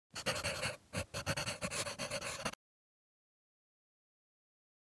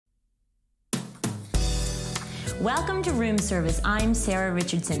Welcome to Room Service. I'm Sarah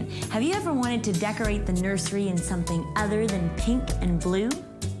Richardson. Have you ever wanted to decorate the nursery in something other than pink and blue?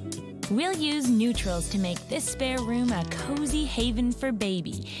 We'll use neutrals to make this spare room a cozy haven for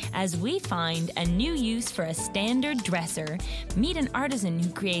baby, as we find a new use for a standard dresser, meet an artisan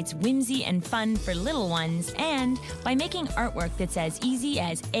who creates whimsy and fun for little ones, and by making artwork that's as easy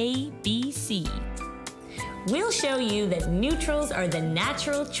as ABC. We'll show you that neutrals are the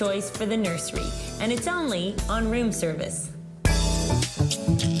natural choice for the nursery, and it's only on Room Service.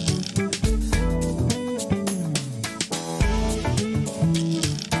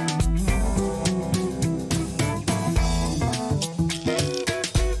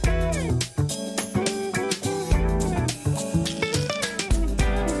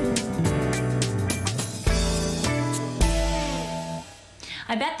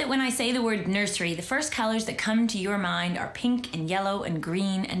 I bet that when I say the word nursery, the first colors that come to your mind are pink and yellow and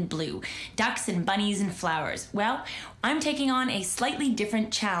green and blue, ducks and bunnies and flowers. Well, I'm taking on a slightly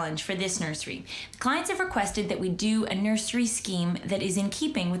different challenge for this nursery. The clients have requested that we do a nursery scheme that is in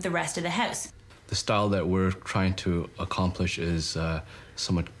keeping with the rest of the house. The style that we're trying to accomplish is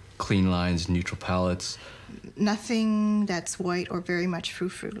somewhat clean lines, neutral palettes. Nothing that's white or very much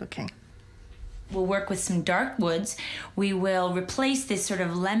frou-frou looking. We'll work with some dark woods. We will replace this sort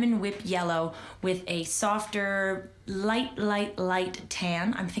of lemon whip yellow with a softer, light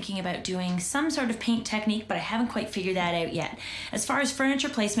tan. I'm thinking about doing some sort of paint technique, but I haven't quite figured that out yet. As far as furniture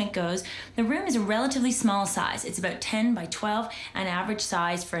placement goes, the room is a relatively small size. It's about 10 by 12, an average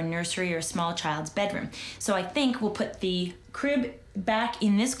size for a nursery or a small child's bedroom. So I think we'll put the crib back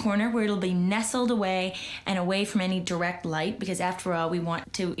in this corner where it'll be nestled away and away from any direct light, because after all, we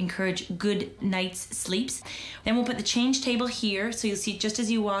want to encourage good night's sleeps. Then we'll put the change table here, so you'll see just as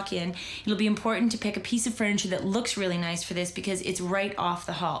you walk in. It'll be important to pick a piece of furniture that looks really nice for this because it's right off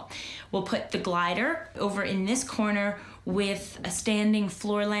the hall. We'll put the glider over in this corner with a standing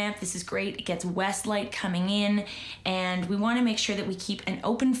floor lamp. This is great. It gets west light coming in, and we want to make sure that we keep an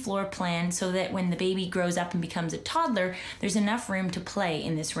open floor plan so that when the baby grows up and becomes a toddler, there's enough room to play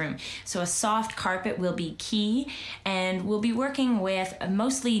in this room. So a soft carpet will be key, and we'll be working with a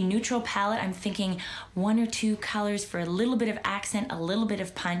mostly neutral palette. I'm thinking 1 or 2 colors for a little bit of accent, a little bit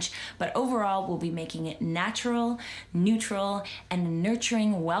of punch, but overall we'll be making it natural, neutral, and a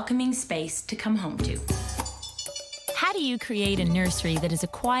nurturing, welcoming space to come home to. How do you create a nursery that is a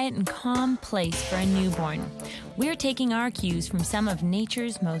quiet and calm place for a newborn? We're taking our cues from some of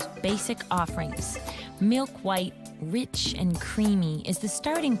nature's most basic offerings. Milk white, rich and creamy is the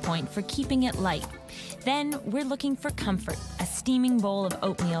starting point for keeping it light. Then we're looking for comfort. A steaming bowl of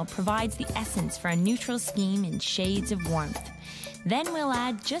oatmeal provides the essence for a neutral scheme in shades of warmth. Then we'll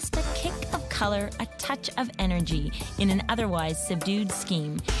add just a kick of color, a touch of energy in an otherwise subdued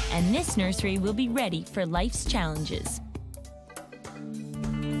scheme, and this nursery will be ready for life's challenges.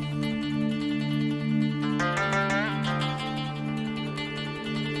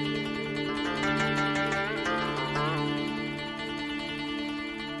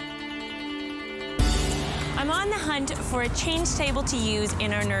 I'm on the hunt for a change table to use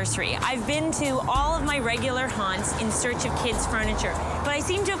in our nursery. I've been to all of my regular haunts in search of kids' furniture, but I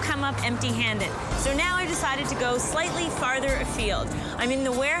seem to have come up empty-handed. So now I decided to go slightly farther afield. I'm in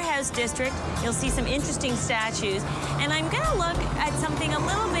the warehouse district. You'll see some interesting statues, and I'm gonna look at something a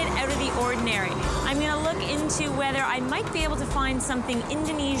little bit out of the ordinary. I'm gonna look into whether I might be able to find something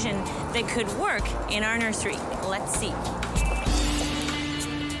Indonesian that could work in our nursery. Let's see.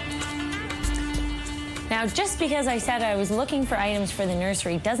 Now, just because I said I was looking for items for the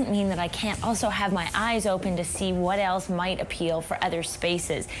nursery doesn't mean that I can't also have my eyes open to see what else might appeal for other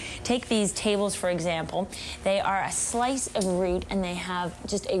spaces. Take these tables, for example. They are a slice of root, and they have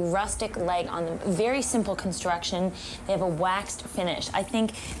just a rustic leg on them. Very simple construction. They have a waxed finish. I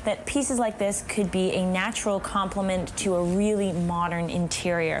think that pieces like this could be a natural complement to a really modern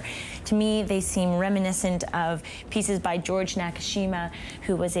interior. To me, they seem reminiscent of pieces by George Nakashima,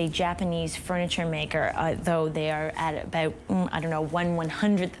 who was a Japanese furniture maker, though they are at about, I don't know,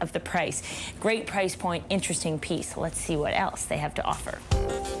 1/100th of the price. Great price point, interesting piece. Let's see what else they have to offer.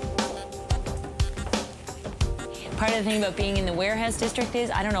 Part of the thing about being in the warehouse district is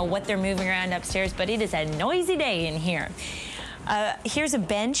I don't know what they're moving around upstairs, but it is a noisy day in here. Here's a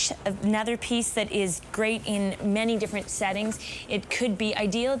bench, another piece that is great in many different settings. It could be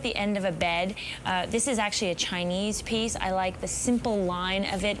ideal at the end of a bed. This is actually a Chinese piece. I like the simple line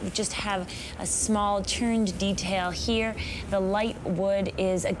of it. We just have a small turned detail here. The light wood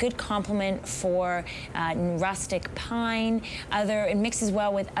is a good complement for rustic pine. It mixes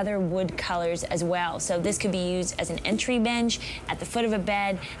well with other wood colors as well. So this could be used as an entry bench at the foot of a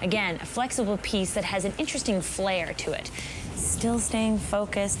bed. Again, a flexible piece that has an interesting flair to it. Still staying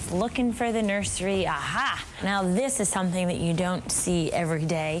focused, looking for the nursery. Aha! Now this is something that you don't see every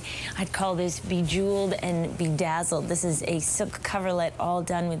day. I'd call this bejeweled and bedazzled. This is a silk coverlet all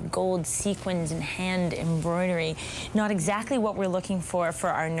done with gold sequins and hand embroidery. Not exactly what we're looking for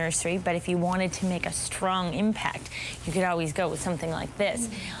our nursery, but if you wanted to make a strong impact, you could always go with something like this.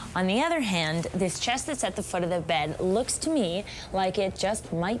 On the other hand, this chest that's at the foot of the bed looks to me like it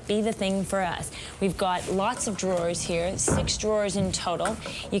just might be the thing for us. We've got lots of drawers here, 6 drawers in total.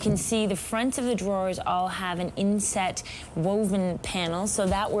 You can see the fronts of the drawers all have an inset woven panel, so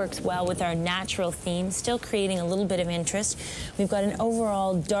that works well with our natural theme, still creating a little bit of interest. We've got an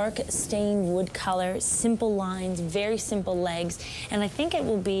overall dark stained wood color, simple lines, very simple legs, and I think it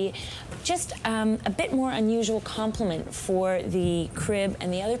will be just a bit more unusual complement for the crib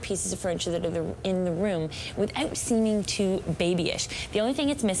and the other pieces of furniture that are in the room without seeming too babyish. The only thing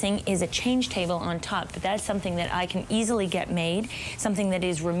it's missing is a change table on top, but that's something that I can easily get made, something that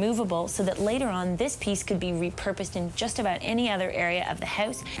is removable so that later on this piece could be repurposed in just about any other area of the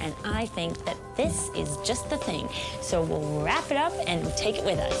house, and I think that this is just the thing. So we'll wrap it up and take it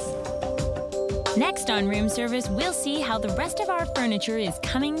with us. Next on Room Service, we'll see how the rest of our furniture is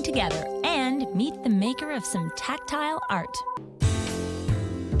coming together and meet the maker of some tactile art.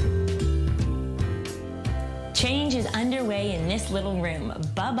 Change is underway in this little room.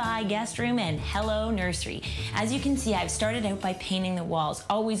 Bye-bye guest room and hello nursery. As you can see, I've started out by painting the walls,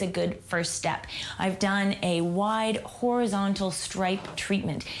 always a good first step. I've done a wide horizontal stripe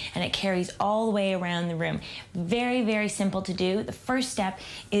treatment and it carries all the way around the room. Very, very simple to do. The first step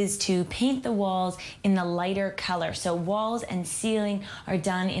is to paint the walls in the lighter color. So walls and ceiling are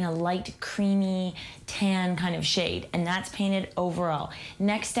done in a light creamy tan kind of shade, and that's painted overall.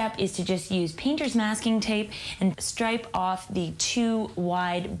 Next step is to just use painter's masking tape and stripe off the 2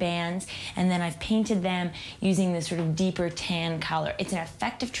 wide bands, and then I've painted them using this sort of deeper tan color. It's an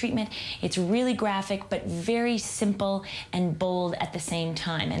effective treatment. It's really graphic, but very simple and bold at the same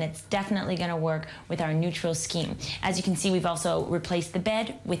time, and it's definitely going to work with our neutral scheme. As you can see, we've also replaced the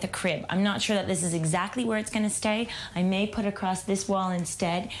bed with a crib. I'm not sure that this is exactly where it's going to stay. I may put across this wall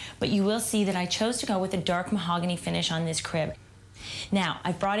instead, but you will see that I chose to go with a dark mahogany finish on this crib. Now,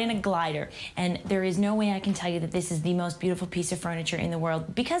 I've brought in a glider, and there is no way I can tell you that this is the most beautiful piece of furniture in the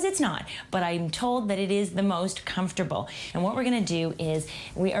world, because it's not, but I'm told that it is the most comfortable. And what we're going to do is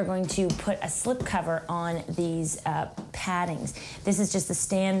we are going to put a slip cover on these paddings. This is just the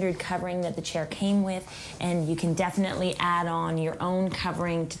standard covering that the chair came with, and you can definitely add on your own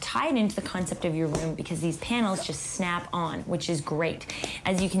covering to tie it into the concept of your room, because these panels just snap on, which is great.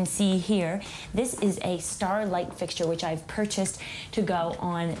 As you can see here, this is a starlight fixture which I've purchased to go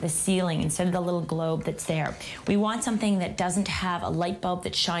on the ceiling instead of the little globe that's there. We want something that doesn't have a light bulb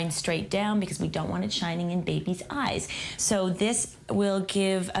that shines straight down, because we don't want it shining in baby's eyes. So this will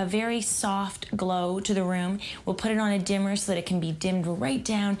give a very soft glow to the room. We'll put it on a dimmer so that it can be dimmed right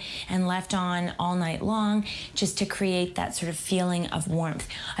down and left on all night long, just to create that sort of feeling of warmth.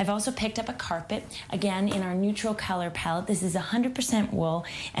 I've also picked up a carpet, again in our neutral color palette. This is 100% wool,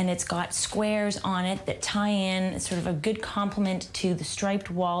 and it's got squares on it that tie in, sort of a good complement to the striped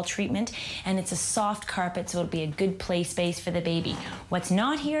wall treatment, and it's a soft carpet, so it'll be a good play space for the baby. What's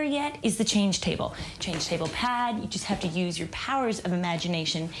not here yet is the change table. Change table pad, you just have to use your powers of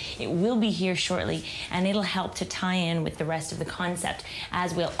imagination. It will be here shortly, and it'll help to tie in with the rest of the concept,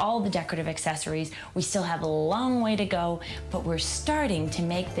 as will all the decorative accessories. We still have a long way to go, but we're starting to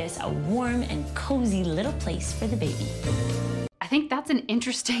make this a warm and cozy little place for the baby. I think that's an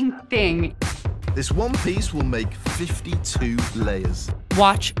interesting thing. This one piece will make 52 layers.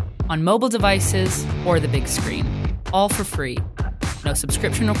 Watch on mobile devices or the big screen. All for free. No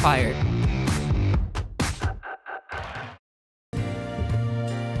subscription required.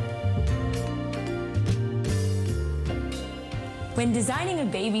 When designing a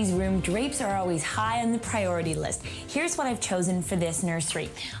baby's room, drapes are always high on the priority list. Here's what I've chosen for this nursery.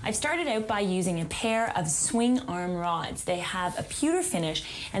 I've started out by using a pair of swing arm rods. They have a pewter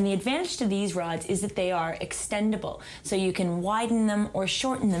finish, and the advantage to these rods is that they are extendable, so you can widen them or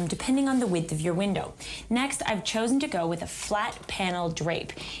shorten them depending on the width of your window. Next, I've chosen to go with a flat panel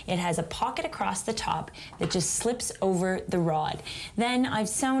drape. It has a pocket across the top that just slips over the rod. Then I've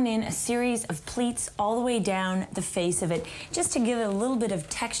sewn in a series of pleats all the way down the face of it, just to give it a little bit of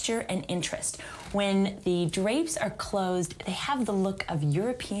texture and interest. When the drapes are closed, they have the look of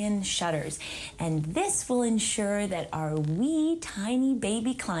European shutters, and this will ensure that our wee tiny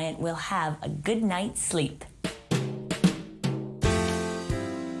baby client will have a good night's sleep.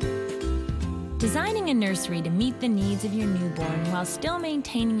 Designing a nursery to meet the needs of your newborn while still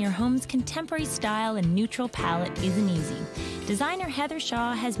maintaining your home's contemporary style and neutral palette isn't easy. Designer Heather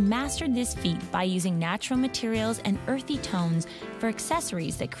Shaw has mastered this feat by using natural materials and earthy tones for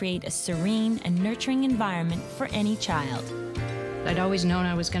accessories that create a serene and nurturing environment for any child. I'd always known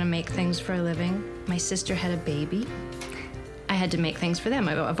I was going to make things for a living. My sister had a baby. I had to make things for them.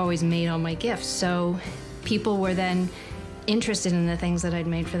 I've always made all my gifts, so people were then interested in the things that I'd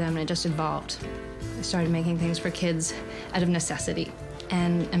made for them, and it just evolved. I started making things for kids out of necessity,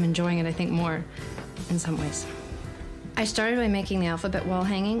 and I'm enjoying it, I think, more in some ways. I started by making the alphabet wall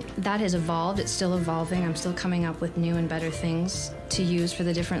hanging. That has evolved. It's still evolving. I'm still coming up with new and better things to use for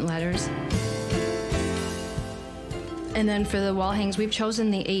the different letters. And then for the wall hangs, we've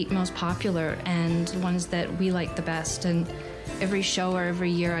chosen the 8 most popular and ones that we like the best, and every show or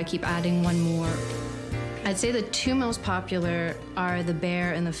every year I keep adding one more. I'd say the 2 most popular are the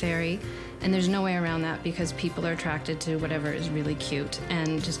bear and the fairy, and there's no way around that because people are attracted to whatever is really cute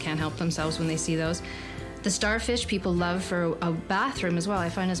and just can't help themselves when they see those. The starfish people love for a bathroom as well. I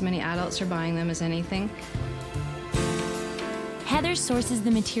find as many adults are buying them as anything. Heather sources the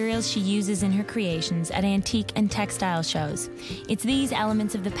materials she uses in her creations at antique and textile shows. It's these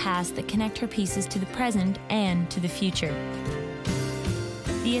elements of the past that connect her pieces to the present and to the future.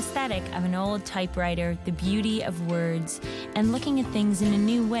 The aesthetic of an old typewriter, the beauty of words, and looking at things in a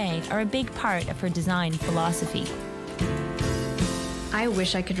new way are a big part of her design philosophy. I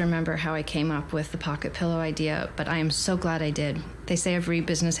wish I could remember how I came up with the pocket pillow idea, but I am so glad I did. They say every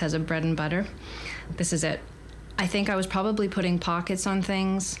business has a bread and butter. This is it. I think I was probably putting pockets on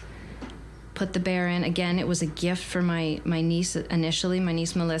things, put the bear in. Again, it was a gift for my niece initially, my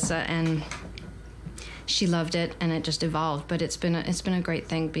niece Melissa, and she loved it, and it just evolved. But it's been a great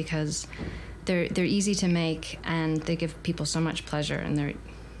thing because they're easy to make, and they give people so much pleasure, and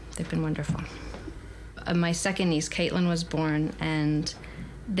they've been wonderful. My second niece, Caitlin, was born, and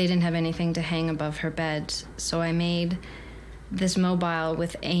they didn't have anything to hang above her bed, so I made this mobile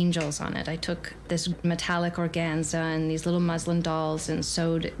with angels on it. I took this metallic organza and these little muslin dolls and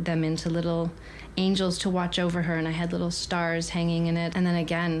sewed them into little angels to watch over her, and I had little stars hanging in it. And then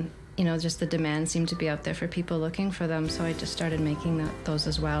again, you know, just the demand seemed to be out there for people looking for them, so I just started making those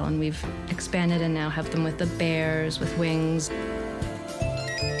as well, and we've expanded and now have them with the bears, with wings.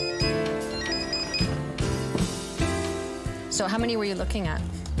 So how many were you looking at?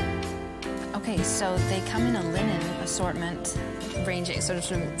 Okay, so they come in a linen assortment, ranging sort of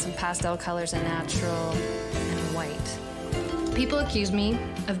from some pastel colors and natural and white. People accuse me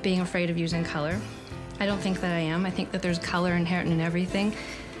of being afraid of using color. I don't think that I am. I think that there's color inherent in everything.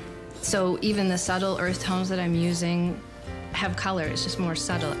 So even the subtle earth tones that I'm using have color, it's just more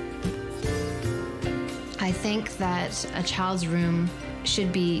subtle. I think that a child's room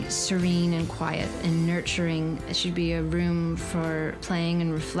should be serene and quiet and nurturing. It should be a room for playing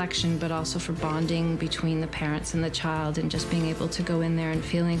and reflection, but also for bonding between the parents and the child, and just being able to go in there and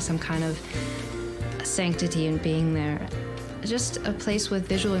feeling some kind of sanctity and being there. Just a place with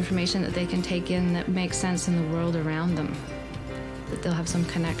visual information that they can take in that makes sense in the world around them, that they'll have some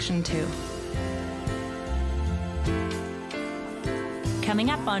connection to. Coming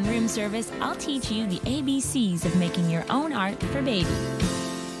up on Room Service, I'll teach you the ABCs of making your own art for baby.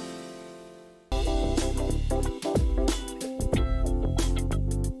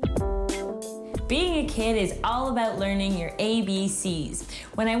 Being a kid is all about learning your ABCs.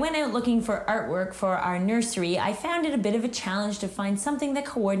 When I went out looking for artwork for our nursery, I found it a bit of a challenge to find something that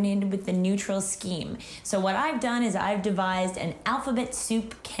coordinated with the neutral scheme. So what I've done is I've devised an alphabet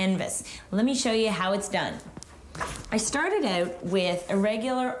soup canvas. Let me show you how it's done. I started out with a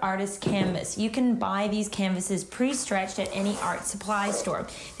regular artist canvas. You can buy these canvases pre-stretched at any art supply store.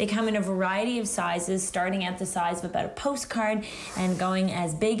 They come in a variety of sizes, starting at the size of about a postcard and going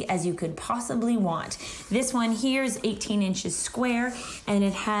as big as you could possibly want. This one here is 18 inches square, and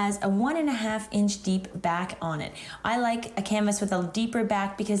it has a 1.5 inch deep back on it. I like a canvas with a deeper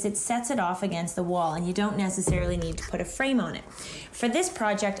back because it sets it off against the wall, and you don't necessarily need to put a frame on it. For this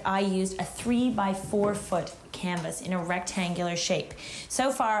project, I used a 3 by 4 foot canvas in a rectangular shape.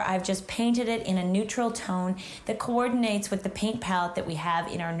 So far, I've just painted it in a neutral tone that coordinates with the paint palette that we have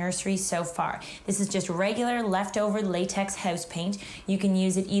in our nursery so far. This is just regular leftover latex house paint. You can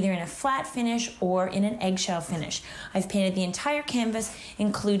use it either in a flat finish or in an eggshell finish. I've painted the entire canvas,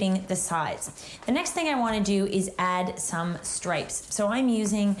 including the sides. The next thing I want to do is add some stripes. So I'm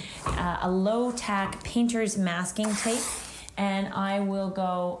using a low tack painter's masking tape, and I will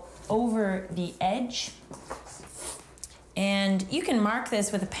go over the edge. And you can mark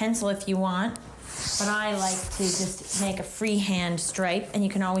this with a pencil if you want, but I like to just make a freehand stripe, and you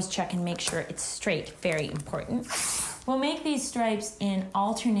can always check and make sure it's straight, very important. We'll make these stripes in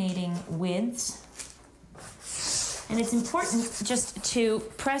alternating widths, and it's important just to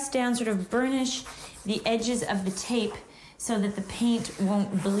press down, sort of burnish the edges of the tape so that the paint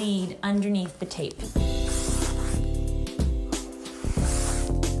won't bleed underneath the tape.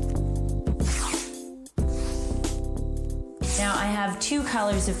 Now I have two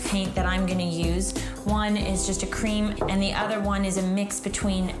colors of paint that I'm going to use. One is just a cream, and the other one is a mix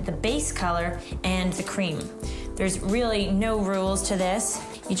between the base color and the cream. There's really no rules to this.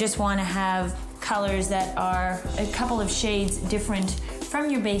 You just want to have colors that are a couple of shades different from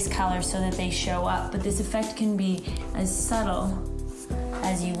your base color so that they show up, but this effect can be as subtle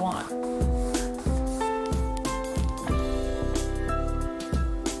as you want.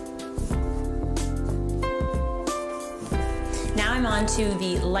 Now I'm on to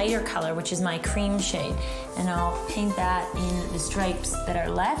the lighter color, which is my cream shade, and I'll paint that in the stripes that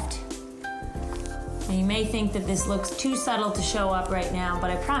are left. And you may think that this looks too subtle to show up right now, but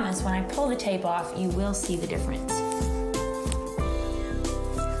I promise when I pull the tape off, you will see the difference.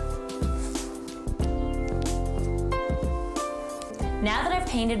 Now that I've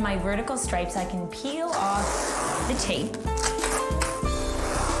painted my vertical stripes, I can peel off the tape.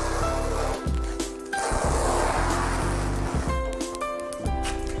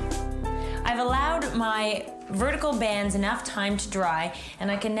 I've allowed my vertical bands enough time to dry, and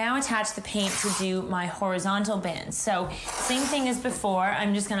I can now attach the paint to do my horizontal bands. So, same thing as before,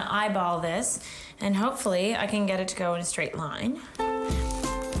 I'm just gonna eyeball this, and hopefully I can get it to go in a straight line.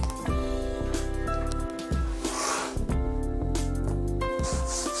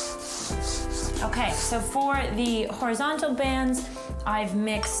 Okay, so for the horizontal bands, I've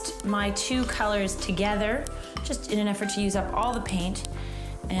mixed my two colors together, just in an effort to use up all the paint,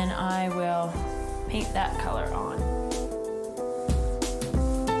 and I will paint that color on.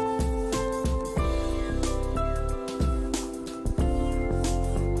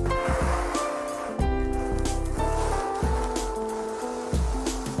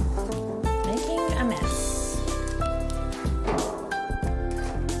 Making a mess.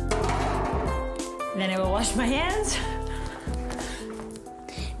 Then I will wash my hands.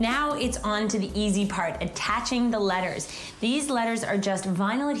 Now it's on to the easy part, attaching the letters. These letters are just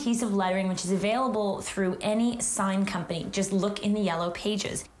vinyl adhesive lettering, which is available through any sign company. Just look in the yellow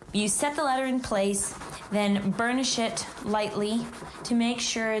pages. You set the letter in place, then burnish it lightly to make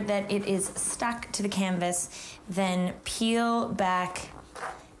sure that it is stuck to the canvas, then peel back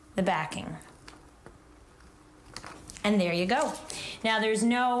the backing. And there you go. Now there's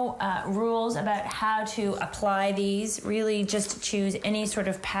no rules about how to apply these. Really just choose any sort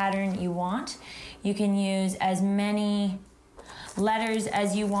of pattern you want. You can use as many letters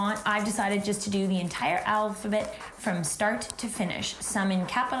as you want. I've decided just to do the entire alphabet from start to finish. Some in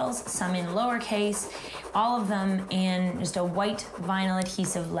capitals, some in lowercase, all of them in just a white vinyl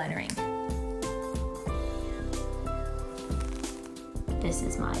adhesive lettering. This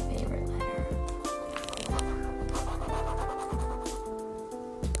is my favorite letter.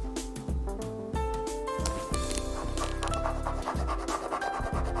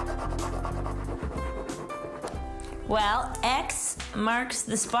 Well, X marks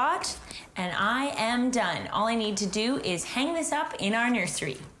the spot, and I am done. All I need to do is hang this up in our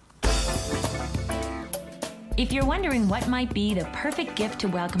nursery. If you're wondering what might be the perfect gift to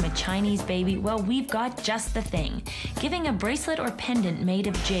welcome a Chinese baby, well, we've got just the thing. Giving a bracelet or pendant made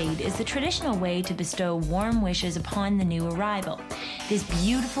of jade is the traditional way to bestow warm wishes upon the new arrival. This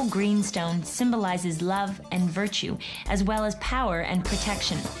beautiful green stone symbolizes love and virtue, as well as power and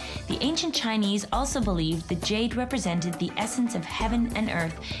protection. The ancient Chinese also believed that jade represented the essence of heaven and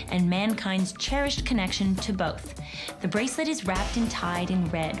earth and mankind's cherished connection to both. The bracelet is wrapped and tied in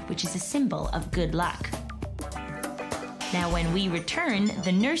red, which is a symbol of good luck. Now, when we return,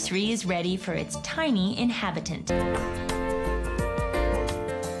 the nursery is ready for its tiny inhabitant.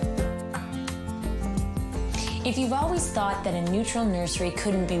 If you've always thought that a neutral nursery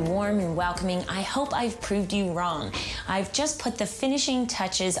couldn't be warm and welcoming, I hope I've proved you wrong. I've just put the finishing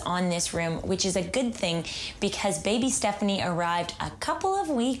touches on this room, which is a good thing because baby Stephanie arrived a couple of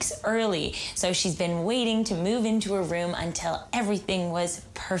weeks early, so she's been waiting to move into her room until everything was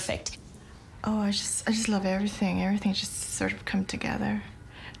perfect. Oh, I just love everything. Everything just sort of come together.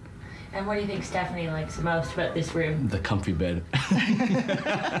 And what do you think Stephanie likes most about this room? The comfy bed.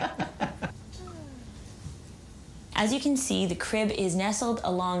 As you can see, the crib is nestled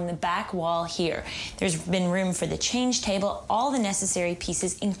along the back wall here. There's been room for the change table, all the necessary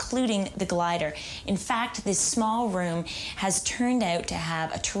pieces, including the glider. In fact, this small room has turned out to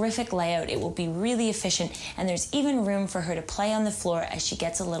have a terrific layout. It will be really efficient, and there's even room for her to play on the floor as she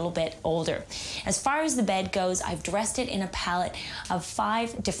gets a little bit older. As far as the bed goes, I've dressed it in a palette of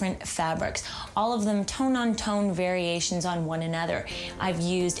 5 different fabrics, all of them tone-on-tone variations on one another. I've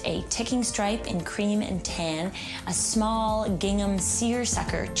used a ticking stripe in cream and tan, a small gingham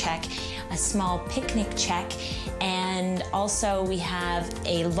seersucker check, a small picnic check, and also we have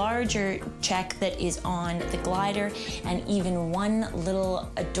a larger check that is on the glider, and even one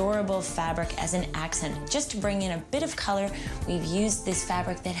little adorable fabric as an accent. Just to bring in a bit of color, we've used this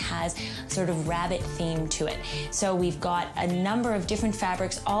fabric that has a sort of rabbit theme to it. So we've got a number of different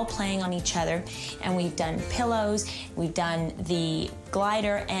fabrics all playing on each other, and we've done pillows, we've done the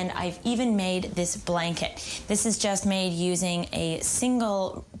glider, and I've even made this blanket. This is just made using a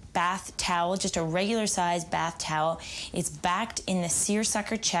single bath towel, just a regular size bath towel. It's backed in the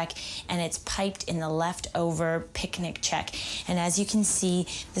seersucker check and it's piped in the leftover picnic check. And as you can see,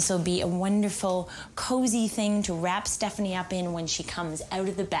 this will be a wonderful cozy thing to wrap Stephanie up in when she comes out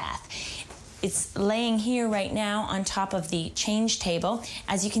of the bath. It's laying here right now on top of the change table.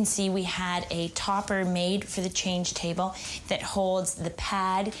 As you can see, we had a topper made for the change table that holds the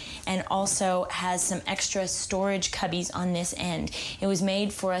pad and also has some extra storage cubbies on this end. It was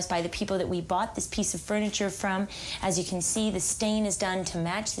made for us by the people that we bought this piece of furniture from. As you can see, the stain is done to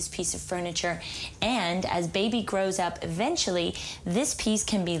match this piece of furniture. And as baby grows up, eventually this piece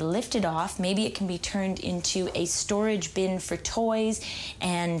can be lifted off. Maybe it can be turned into a storage bin for toys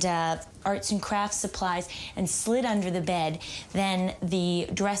and arts and crafts supplies and slid under the bed, then the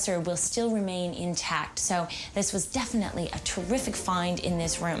dresser will still remain intact. So this was definitely a terrific find in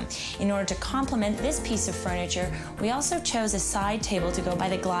this room. In order to complement this piece of furniture, we also chose a side table to go by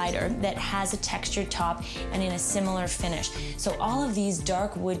the glider that has a textured top and in a similar finish. So all of these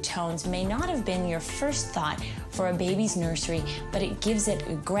dark wood tones may not have been your first thought for a baby's nursery, but it gives it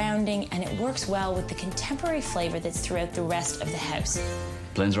a grounding and it works well with the contemporary flavor that's throughout the rest of the house.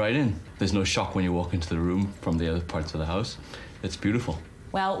 Blends right in. There's no shock when you walk into the room from the other parts of the house. It's beautiful.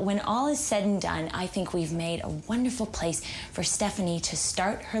 Well, when all is said and done, I think we've made a wonderful place for Stephanie to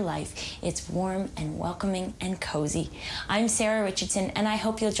start her life. It's warm and welcoming and cozy. I'm Sarah Richardson, and I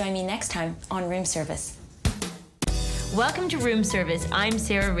hope you'll join me next time on Room Service. Welcome to Room Service. I'm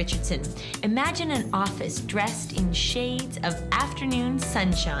Sarah Richardson. Imagine an office dressed in shades of afternoon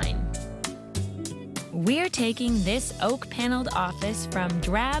sunshine. We're taking this oak-paneled office from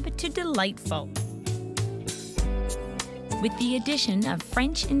drab to delightful, with the addition of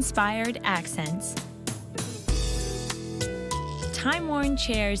French-inspired accents, time-worn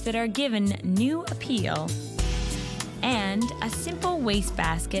chairs that are given new appeal, and a simple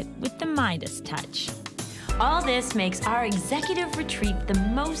wastebasket with the Midas touch. All this makes our executive retreat the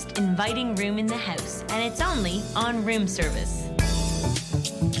most inviting room in the house, and it's only on Room Service.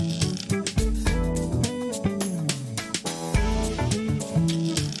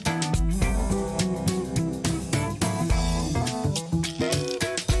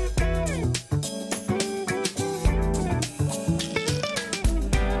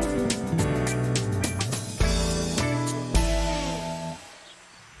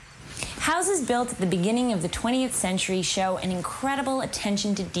 Houses built at the beginning of the 20th century show an incredible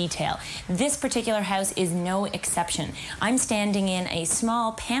attention to detail. This particular house is no exception. I'm standing in a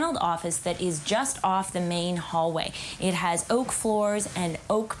small paneled office that is just off the main hallway. It has oak floors and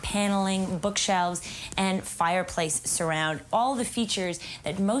oak paneling, bookshelves, and fireplace surround. All the features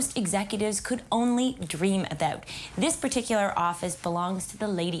that most executives could only dream about. This particular office belongs to the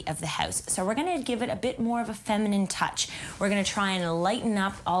lady of the house, so we're going to give it a bit more of a feminine touch. We're going to try and lighten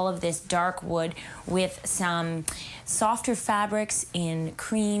up all of this dark wood with some softer fabrics in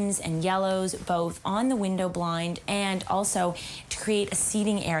creams and yellows, both on the window blind and also to create a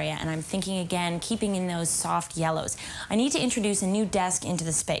seating area. And I'm thinking again, keeping in those soft yellows. I need to introduce a new desk into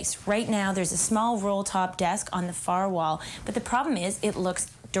the space. Right now, there's a small roll top desk on the far wall, but the problem is it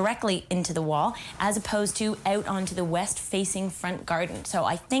looks directly into the wall as opposed to out onto the west-facing front garden. So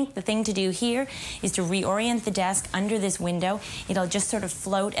I think the thing to do here is to reorient the desk under this window. It'll just sort of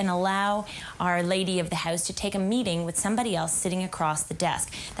float and allow our lady of the house to take a meeting with somebody else sitting across the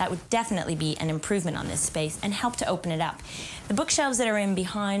desk. That would definitely be an improvement on this space and help to open it up. The bookshelves that are in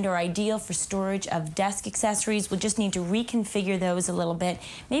behind are ideal for storage of desk accessories. We'll just need to reconfigure those a little bit,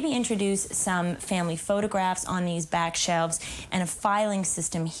 maybe introduce some family photographs on these back shelves and a filing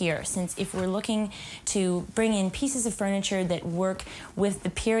system here, since if we're looking to bring in pieces of furniture that work with the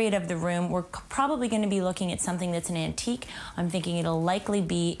period of the room, we're probably going to be looking at something that's an antique. I'm thinking it'll likely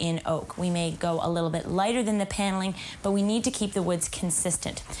be in oak. We may go a little bit lighter than the paneling, but we need to keep the woods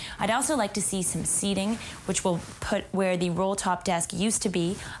consistent. I'd also like to see some seating, which we'll put where the roll top desk used to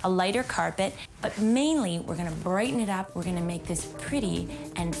be, a lighter carpet, but mainly we're going to brighten it up. We're going to make this pretty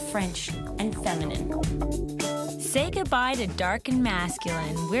and French and feminine. Say goodbye to dark and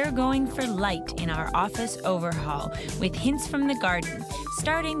masculine. We're going for light in our office overhaul with hints from the garden,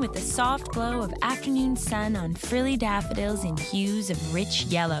 starting with the soft glow of afternoon sun on frilly daffodils in hues of rich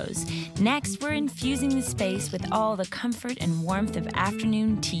yellows. Next, we're infusing the space with all the comfort and warmth of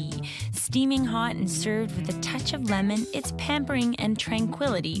afternoon tea. Steaming hot and served with a touch of lemon, it's pampering and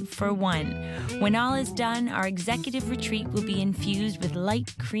tranquility for one. When all is done, our executive retreat will be infused with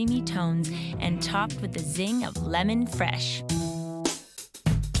light, creamy tones and topped with the zing of lemon fresh.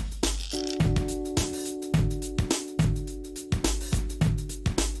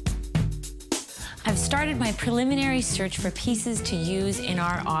 I've started my preliminary search for pieces to use in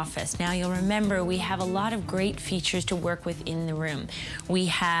our office. Now you'll remember we have a lot of great features to work with in the room. We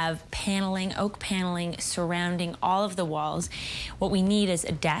have paneling, oak paneling surrounding all of the walls. What we need is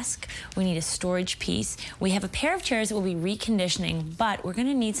a desk, we need a storage piece. We have a pair of chairs that we'll be reconditioning, but we're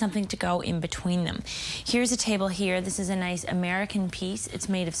gonna need something to go in between them. Here's a table here. This is a nice American piece. It's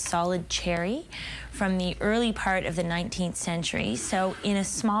made of solid cherry from the early part of the 19th century. So in a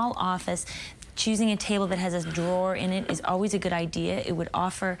small office, choosing a table that has a drawer in it is always a good idea. It would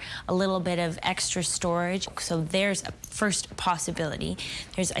offer a little bit of extra storage. So there's a first possibility.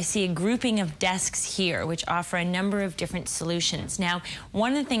 I see a grouping of desks here which offer a number of different solutions. Now,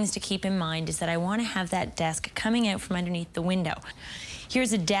 one of the things to keep in mind is that I want to have that desk coming out from underneath the window.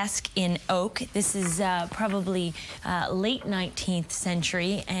 Here's a desk in oak. This is probably late 19th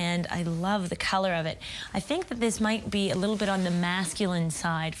century, and I love the color of it. I think that this might be a little bit on the masculine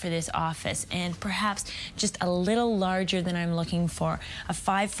side for this office, and perhaps just a little larger than I'm looking for. A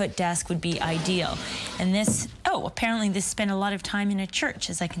 5-foot desk would be ideal. And this, oh, apparently this spent a lot of time in a church,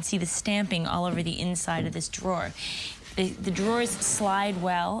 as I can see the stamping all over the inside of this drawer. The drawers slide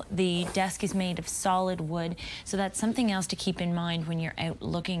well. The desk is made of solid wood, so that's something else to keep in mind when you're out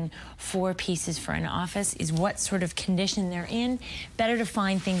looking for pieces for an office, is what sort of condition they're in. Better to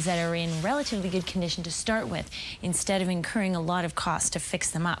find things that are in relatively good condition to start with, instead of incurring a lot of cost to fix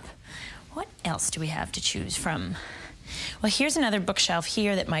them up. What else do we have to choose from? Well, here's another bookshelf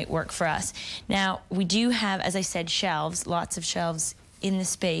here that might work for us. Now, we do have, as I said, shelves, lots of shelves in the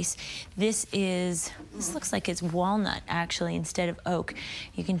space. This looks like it's walnut actually instead of oak.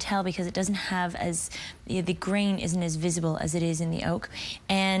 You can tell because it doesn't have the grain isn't as visible as it is in the oak.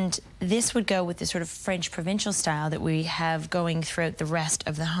 And this would go with the sort of French provincial style that we have going throughout the rest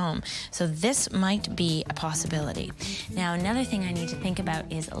of the home. So this might be a possibility. Now, another thing I need to think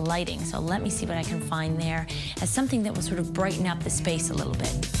about is lighting. So let me see what I can find there as something that will sort of brighten up the space a little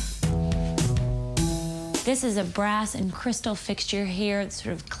bit. This is a brass and crystal fixture here,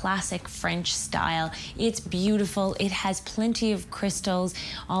 sort of classic French style. It's beautiful. It has plenty of crystals,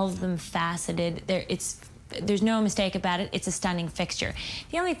 all of them faceted. There's no mistake about it. It's a stunning fixture.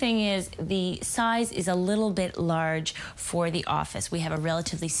 The only thing is the size is a little bit large for the office. We have a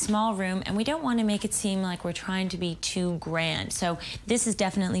relatively small room, and we don't want to make it seem like we're trying to be too grand. So this is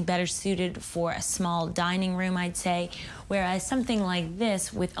definitely better suited for a small dining room, I'd say. whereas something like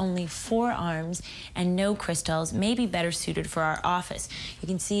this with only 4 arms and no crystals may be better suited for our office. You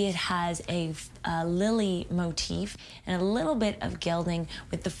can see it has a lily motif and a little bit of gilding.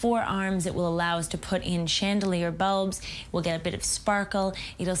 With the 4 arms, it will allow us to put in chandelier bulbs. We'll get a bit of sparkle.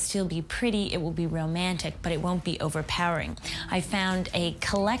 It'll still be pretty, it will be romantic, but it won't be overpowering. I found a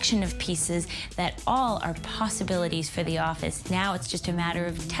collection of pieces that all are possibilities for the office. Now it's just a matter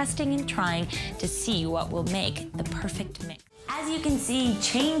of testing and trying to see what will make the perfect mix. As you can see,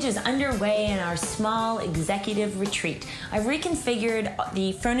 change is underway in our small executive retreat. I've reconfigured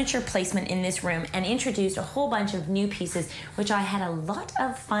the furniture placement in this room and introduced a whole bunch of new pieces, which I had a lot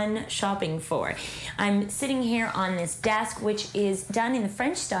of fun shopping for. I'm sitting here on this desk, which is done in the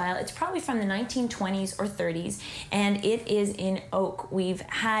French style. It's probably from the 1920s or 30s, and it is in oak. We've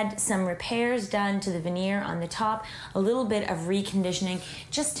had some repairs done to the veneer on the top, a little bit of reconditioning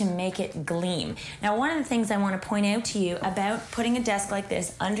just to make it gleam. Now, one of the things I want to point out to you about putting a desk like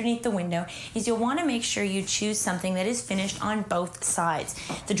this underneath the window is you'll want to make sure you choose something that is finished on both sides.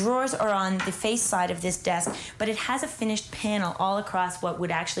 The drawers are on the face side of this desk, but it has a finished panel all across what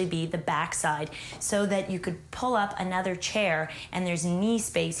would actually be the back side, so that you could pull up another chair and there's knee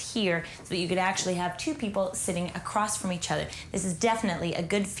space here so that you could actually have 2 people sitting across from each other. This is definitely a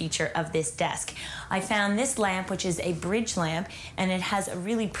good feature of this desk. I found this lamp, which is a bridge lamp, and it has a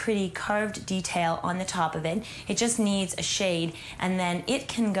really pretty carved detail on the top of it. It just needs a shade, and then it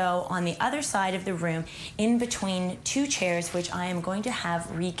can go on the other side of the room in between 2 chairs, which I am going to have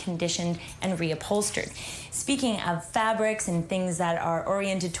reconditioned and reupholstered. Speaking of fabrics and things that are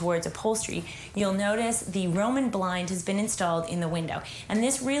oriented towards upholstery, you'll notice the Roman blind has been installed in the window, and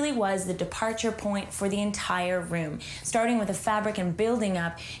this really was the departure point for the entire room. Starting with a fabric and building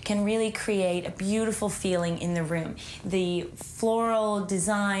up can really create a beautiful feeling in the room. The floral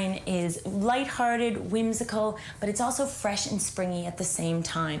design is lighthearted, whimsical, but it's also fresh and springy at the same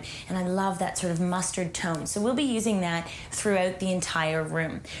time, and I love that sort of mustard tone. So we'll be using that throughout the entire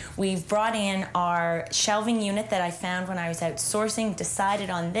room. We've brought in our shelving unit that I found when I was out sourcing, decided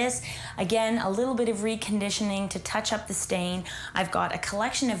on this. Again, a little bit of reconditioning to touch up the stain. I've got a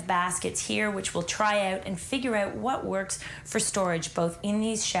collection of baskets here which we'll try out and figure out what works for storage both in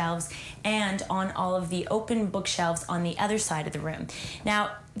these shelves and on all of the open bookshelves on the other side of the room.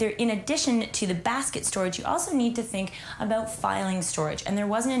 Now, in addition to the basket storage, you also need to think about filing storage, and there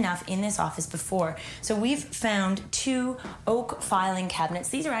wasn't enough in this office before. So we've found 2 oak filing cabinets.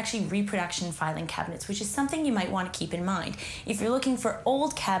 These are actually reproduction filing cabinets, which is something you might want to keep in mind. If you're looking for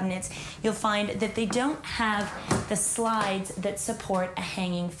old cabinets, you'll find that they don't have the slides that support a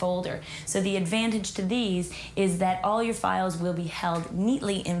hanging folder. So the advantage to these is that all your files will be held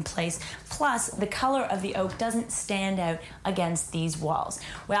neatly in place, plus the color of the oak doesn't stand out against these walls.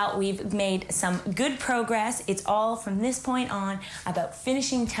 Well, we've made some good progress. It's all from this point on about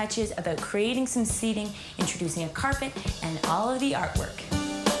finishing touches, about creating some seating, introducing a carpet, and all of the artwork.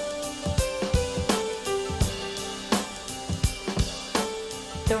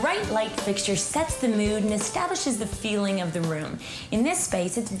 The right light fixture sets the mood and establishes the feeling of the room. In this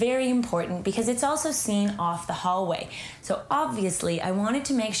space, it's very important because it's also seen off the hallway. So obviously, I wanted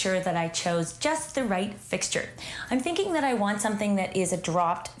to make sure that I chose just the right fixture. I'm thinking that I want something that is a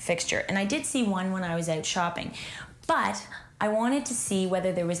dropped fixture, and I did see one when I was out shopping. But I wanted to see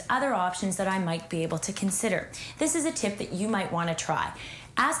whether there was other options that I might be able to consider. This is a tip that you might want to try.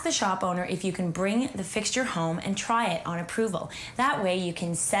 Ask the shop owner if you can bring the fixture home and try it on approval. That way you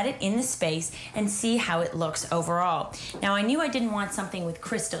can set it in the space and see how it looks overall. Now, I knew I didn't want something with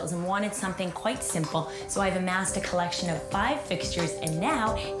crystals and wanted something quite simple, so I've amassed a collection of 5 fixtures, and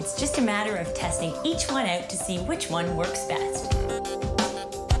now it's just a matter of testing each one out to see which one works best.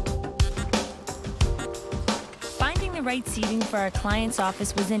 The right seating for our client's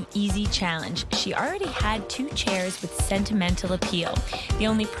office was an easy challenge. She already had 2 chairs with sentimental appeal. The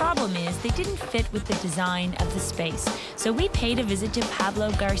only problem is they didn't fit with the design of the space. So we paid a visit to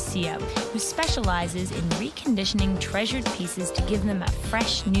Pablo Garcia, who specializes in reconditioning treasured pieces to give them a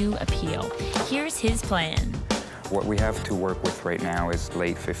fresh new appeal. Here's his plan. What we have to work with right now is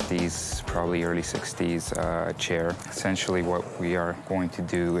late 50s, probably early 60s chair. Essentially what we are going to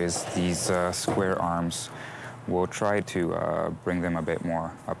do is these square arms. We'll try to bring them a bit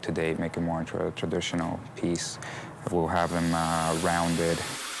more up to date, make it more into a traditional piece. We'll have them rounded,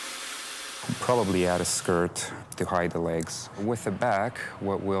 probably add a skirt to hide the legs. With the back,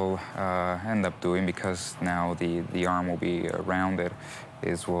 what we'll end up doing, because now the arm will be rounded,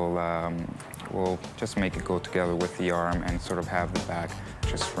 is we'll just make it go together with the arm and sort of have the back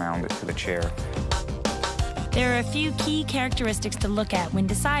just rounded to the chair. There are a few key characteristics to look at when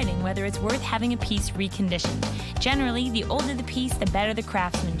deciding whether it's worth having a piece reconditioned. Generally, the older the piece, the better the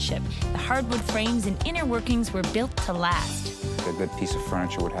craftsmanship. The hardwood frames and inner workings were built to last. A good piece of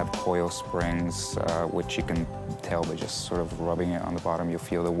furniture would have coil springs, which you can tell by just sort of rubbing it on the bottom. You'll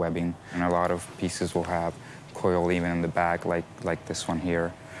feel the webbing. And a lot of pieces will have coil even in the back, like this one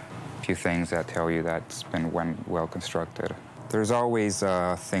here. A few things that tell you that it's been well constructed. There's always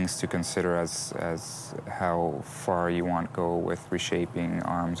things to consider as how far you want to go with reshaping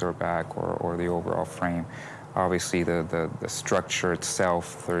arms or back or the overall frame. Obviously, the structure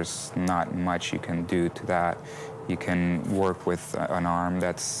itself, there's not much you can do to that. You can work with an arm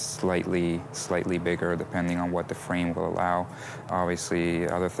that's slightly bigger, depending on what the frame will allow. Obviously,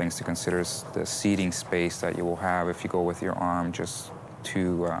 other things to consider is the seating space that you will have if you go with your arm just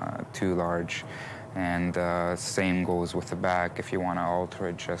too large. And same goes with the back. If you want to alter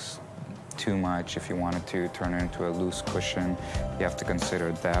it just too much, if you wanted to turn it into a loose cushion, you have to consider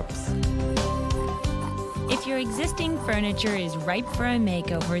depth. If your existing furniture is ripe for a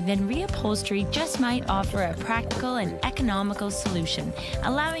makeover, then reupholstery just might offer a practical and economical solution,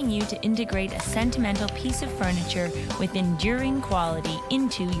 allowing you to integrate a sentimental piece of furniture with enduring quality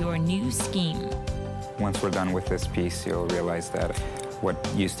into your new scheme. Once we're done with this piece, you'll realize that what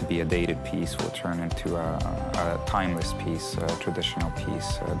used to be a dated piece will turn into a timeless piece, a traditional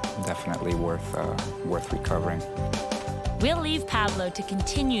piece, definitely worth recovering. We'll leave Pablo to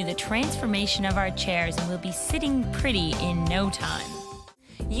continue the transformation of our chairs, and we'll be sitting pretty in no time.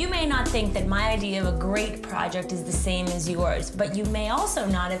 You may not think that my idea of a great project is the same as yours, but you may also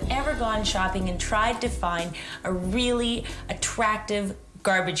not have ever gone shopping and tried to find a really attractive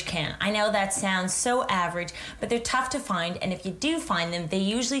garbage can. I know that sounds so average, but they're tough to find, and if you do find them, they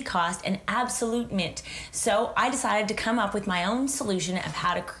usually cost an absolute mint. So I decided to come up with my own solution of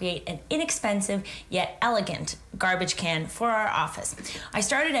how to create an inexpensive yet elegant garbage can for our office. I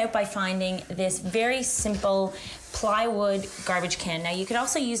started out by finding this very simple plywood garbage can. Now you could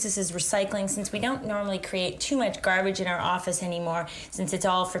also use this as recycling, since we don't normally create too much garbage in our office anymore, since it's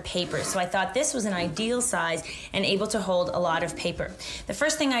all for paper. So I thought this was an ideal size and able to hold a lot of paper. The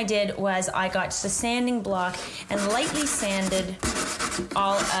first thing I did was I got just a sanding block and lightly sanded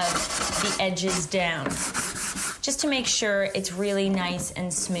all of the edges down, just to make sure it's really nice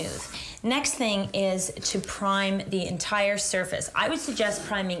and smooth. Next thing is to prime the entire surface. I would suggest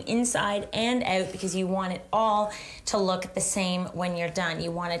priming inside and out because you want it all to look the same when you're done.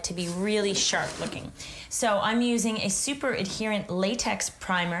 You want it to be really sharp looking. So I'm using a super adherent latex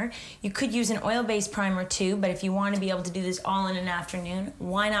primer. You could use an oil-based primer too, but if you want to be able to do this all in an afternoon,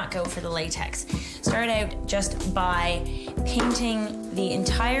 why not go for the latex? Start out just by painting the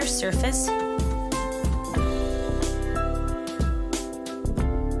entire surface.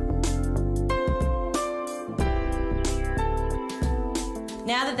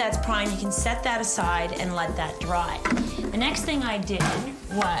 Now that that's primed, you can set that aside and let that dry. The next thing I did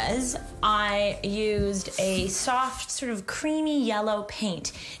was I used a soft, sort of creamy yellow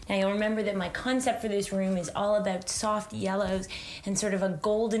paint. Now you'll remember that my concept for this room is all about soft yellows and sort of a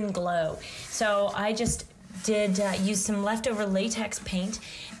golden glow. So I just did use some leftover latex paint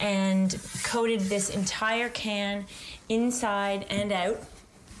and coated this entire can inside and out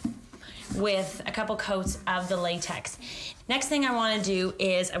with a couple coats of the latex. Next thing I want to do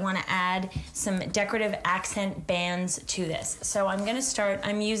is I want to add some decorative accent bands to this. So I'm going to start,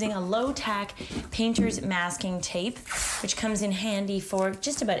 I'm using a low-tack painter's masking tape, which comes in handy for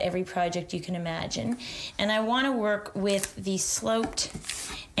just about every project you can imagine. And I want to work with the sloped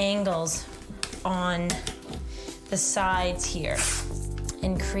angles on the sides here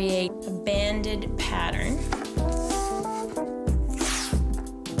and create a banded pattern.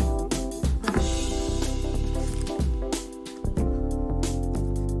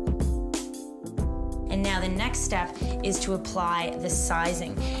 Now the next step is to apply the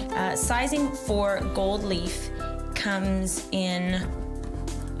sizing. Sizing for gold leaf comes in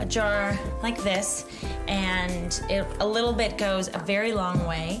a jar like this, and a little bit goes a very long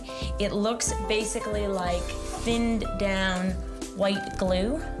way. It looks basically like thinned down white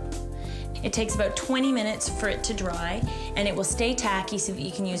glue. It takes about 20 minutes for it to dry, and it will stay tacky so that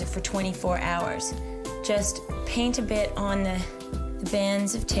you can use it for 24 hours. Just paint a bit on the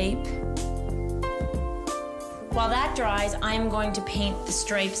bands of tape. While that dries, I'm going to paint the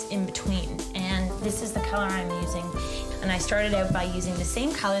stripes in between, and this is the color I'm using. And I started out by using the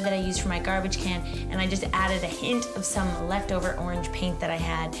same color that I used for my garbage can, and I just added a hint of some leftover orange paint that I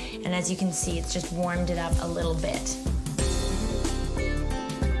had, and as you can see, it's just warmed it up a little bit.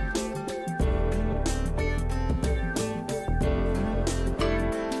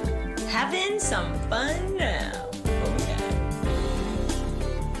 Having some fun now.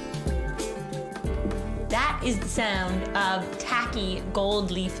 that is the sound of tacky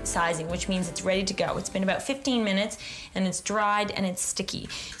gold leaf sizing, which means it's ready to go. It's been about 15 minutes and it's dried and it's sticky.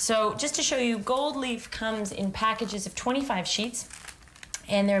 So just to show you, gold leaf comes in packages of 25 sheets.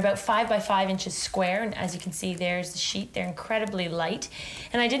 And they're about 5 by 5 inches square. And as you can see, there's the sheet. They're incredibly light.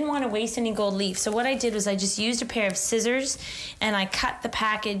 And I didn't want to waste any gold leaf. So what I did was I just used a pair of scissors and I cut the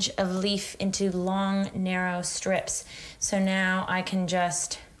package of leaf into long, narrow strips. So now I can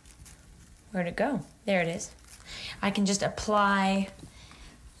just, where'd it go? There it is. I can just apply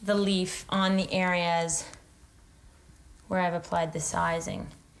the leaf on the areas where I've applied the sizing.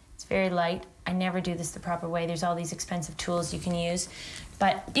 It's very light. I never do this the proper way. There's all these expensive tools you can use.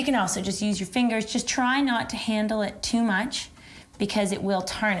 But you can also just use your fingers. Just try not to handle it too much because it will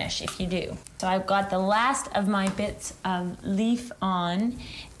tarnish if you do. So I've got the last of my bits of leaf on.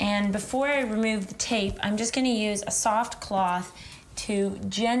 And before I remove the tape, I'm just going to use a soft cloth to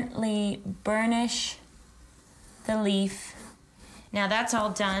gently burnish the leaf. Now that's all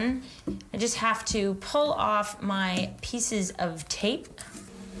done. I just have to pull off my pieces of tape.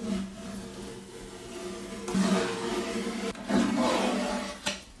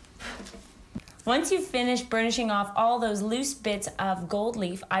 Once you've finished burnishing off all those loose bits of gold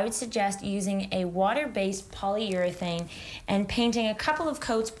leaf, I would suggest using a water-based polyurethane and painting a couple of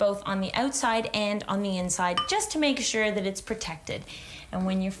coats both on the outside and on the inside just to make sure that it's protected. And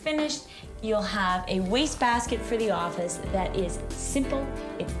when you're finished, you'll have a wastebasket for the office that is simple,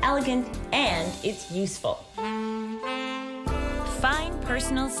 it's elegant, and it's useful. Fine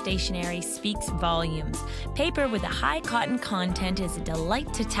personal stationery speaks volumes. Paper with a high cotton content is a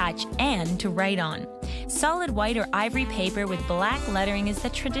delight to touch and to write on. Solid white or ivory paper with black lettering is the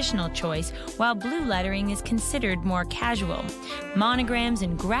traditional choice, while blue lettering is considered more casual. Monograms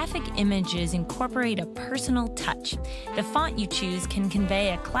and graphic images incorporate a personal touch. The font you choose can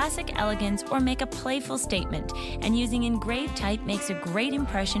convey a classic elegance or make a playful statement, and using engraved type makes a great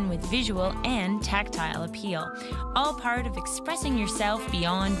impression with visual and tactile appeal, all part of expressing yourself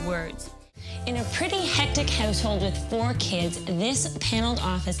beyond words. In a pretty hectic household with 4 kids, this paneled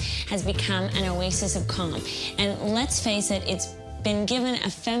office has become an oasis of calm. And let's face it, it's been given a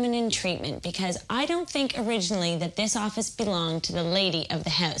feminine treatment because I don't think originally that this office belonged to the lady of the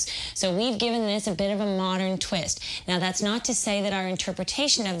house. So we've given this a bit of a modern twist. Now that's not to say that our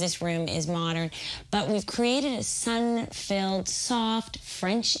interpretation of this room is modern, but we've created a sun-filled, soft,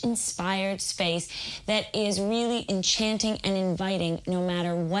 French-inspired space that is really enchanting and inviting no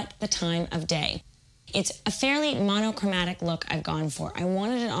matter what the time of day. It's a fairly monochromatic look I've gone for. I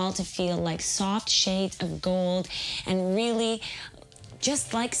wanted it all to feel like soft shades of gold and really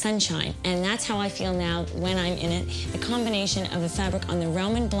just like sunshine. And that's how I feel now when I'm in it. The combination of the fabric on the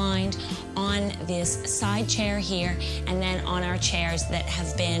Roman blind, on this side chair here, and then on our chairs that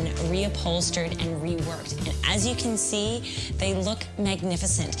have been reupholstered and reworked. And as you can see, they look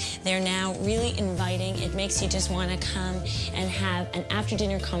magnificent. They're now really inviting. It makes you just want to come and have an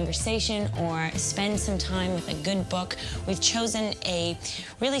after-dinner conversation or spend some time with a good book. We've chosen a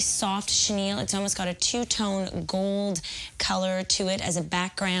really soft chenille. It's almost got a two-tone gold color to it as a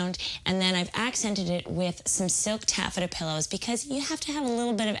background, and then I've accented it with some silk taffeta pillows because you have to have a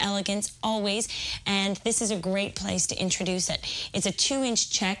little bit of elegance always, and this is a great place to introduce it. It's a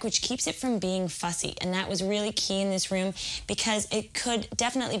 2-inch check, which keeps it from being fussy, and that was really key in this room because it could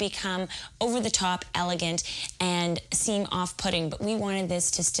definitely become over-the-top elegant and seem off-putting, but we wanted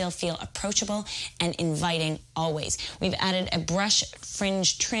this to still feel approachable and inviting always. We've added a brush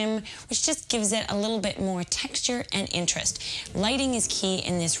fringe trim, which just gives it a little bit more texture and interest. Lighting is key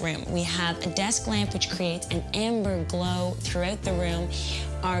in this room. We have a desk lamp which creates an amber glow throughout the room.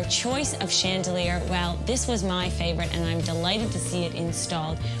 Our choice of chandelier, well, this was my favorite and I'm delighted to see it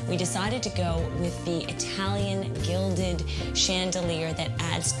installed. We decided to go with the Italian gilded chandelier that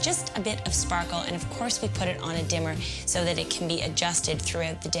adds just a bit of sparkle, and of course we put it on a dimmer so that it can be adjusted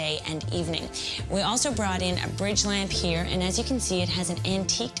throughout the day and evening. We also brought in a bridge lamp here, and as you can see, it has an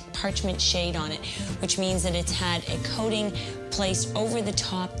antiqued parchment shade on it, which means that it's had a coating placed over the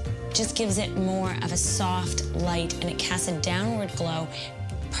top, just gives it more of a soft light, and it casts a downward glow,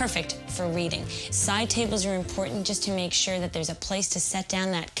 perfect for reading. Side tables are important just to make sure that there's a place to set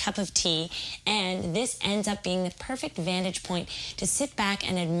down that cup of tea, and this ends up being the perfect vantage point to sit back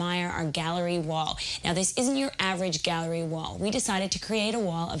and admire our gallery wall. Now, this isn't your average gallery wall. We decided to create a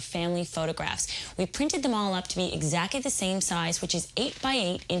wall of family photographs. We printed them all up to be exactly the same size, which is 8 by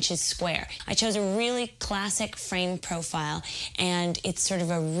 8 inches square. I chose a really classic frame profile, and it's sort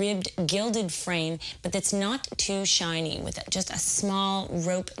of a ribbed, gilded frame, but that's not too shiny, with just a small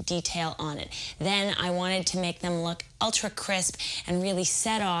rope detail on it. Then I wanted to make them look ultra crisp and really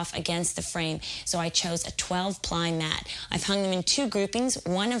set off against the frame. So I chose a 12-ply mat. I've hung them in 2 groupings,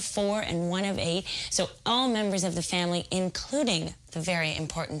 one of 4 and one of 8. So all members of the family, including the very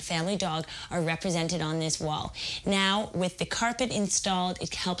important family dog, are represented on this wall. Now, with the carpet installed,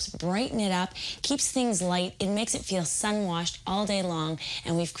 it helps brighten it up, keeps things light, it makes it feel sun-washed all day long,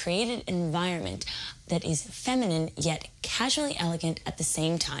 and we've created an environment that is feminine yet casually elegant at the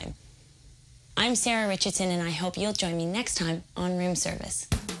same time. I'm Sarah Richardson, and I hope you'll join me next time on Room Service.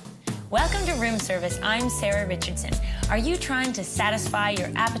 Welcome to Room Service. I'm Sarah Richardson. Are you trying to satisfy your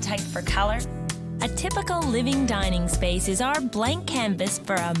appetite for color? A typical living dining space is our blank canvas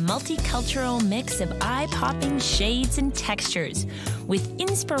for a multicultural mix of eye-popping shades and textures. With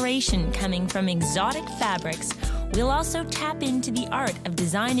inspiration coming from exotic fabrics, we'll also tap into the art of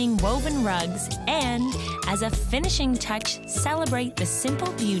designing woven rugs and, as a finishing touch, celebrate the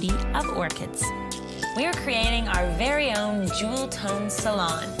simple beauty of orchids. We're creating our very own jewel tone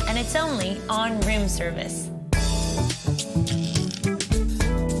salon, and it's only on Room Service.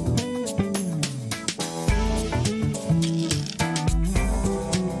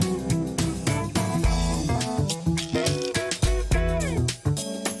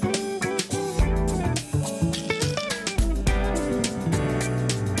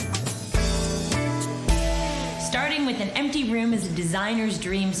 Designer's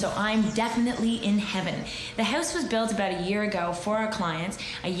dream, so I'm definitely in heaven. The house was built about a year ago for our clients,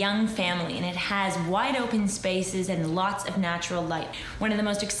 a young family, and it has wide open spaces and lots of natural light. One of the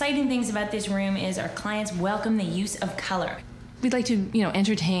most exciting things about this room is our clients welcome the use of color. We'd like to,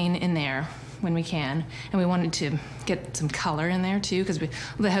 entertain in there when we can, and we wanted to get some color in there too, because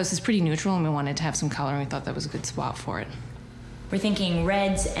the house is pretty neutral and we wanted to have some color, and we thought that was a good spot for it. We're thinking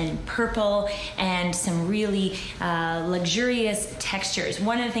reds and purple and some really luxurious textures.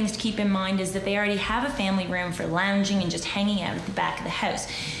 One of the things to keep in mind is that they already have a family room for lounging and just hanging out at the back of the house.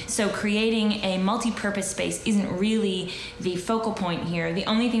 So creating a multi-purpose space isn't really the focal point here. The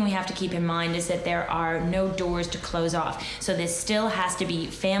only thing we have to keep in mind is that there are no doors to close off. So this still has to be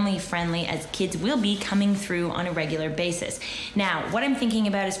family friendly, as kids will be coming through on a regular basis. Now, what I'm thinking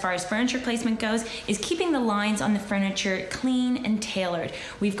about as far as furniture placement goes is keeping the lines on the furniture clean and tailored.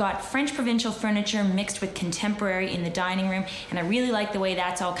 We've got French provincial furniture mixed with contemporary in the dining room, and I really like the way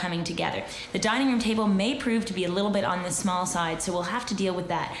that's all coming together. The dining room table may prove to be a little bit on the small side, so we'll have to deal with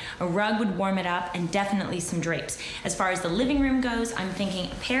that. A rug would warm it up, and definitely some drapes. As far as the living room goes, I'm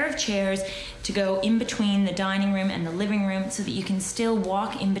thinking a pair of chairs to go in between the dining room and the living room so that you can still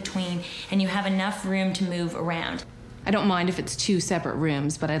walk in between and you have enough room to move around. I don't mind if it's 2 separate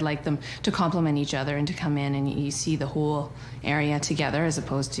rooms, but I'd like them to complement each other and to come in and you see the whole area together as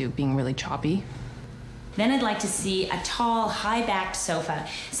opposed to being really choppy. Then I'd like to see a tall, high-backed sofa,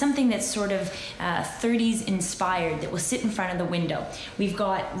 something that's sort of 30s inspired that will sit in front of the window. We've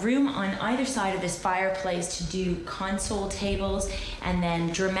got room on either side of this fireplace to do console tables and then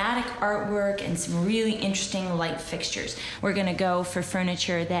dramatic artwork and some really interesting light fixtures. We're gonna go for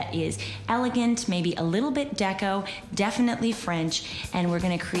furniture that is elegant, maybe a little bit deco, definitely French, and we're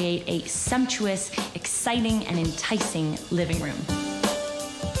gonna create a sumptuous, exciting, and enticing living room.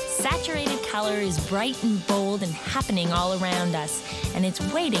 Saturated color is bright and bold and happening all around us, and it's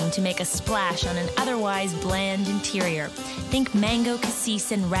waiting to make a splash on an otherwise bland interior. Think mango,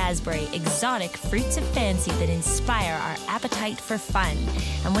 cassis, and raspberry, exotic fruits of fancy that inspire our appetite for fun.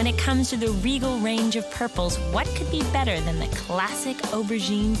 And when it comes to the regal range of purples, what could be better than the classic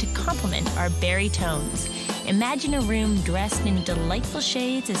aubergine to complement our berry tones? Imagine a room dressed in delightful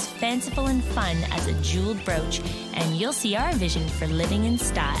shades as fanciful and fun as a jeweled brooch, and you'll see our vision for living in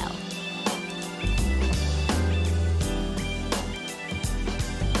style.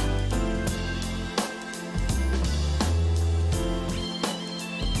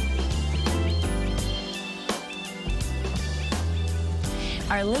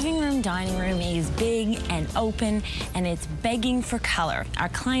 Our living room, dining room is big and open, and it's begging for color. Our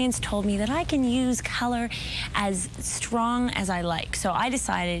clients told me that I can use color as strong as I like. So I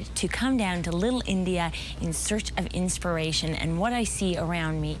decided to come down to Little India in search of inspiration. And what I see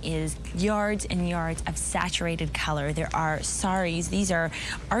around me is yards and yards of saturated color. There are saris. These are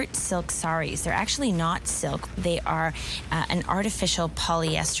art silk saris. They're actually not silk. They are an artificial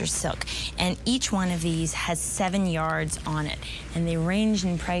polyester silk. And each one of these has 7 yards on it. And they range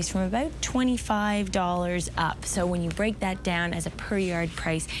range in price from about $25 up. So when you break that down as a per yard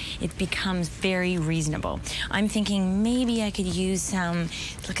price, it becomes very reasonable. I'm thinking maybe I could use some,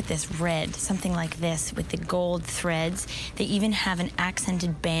 look at this red, something like this with the gold threads. They even have an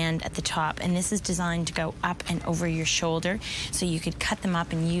accented band at the top, and this is designed to go up and over your shoulder, so you could cut them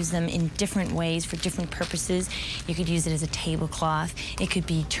up and use them in different ways for different purposes. You could use it as a tablecloth. It could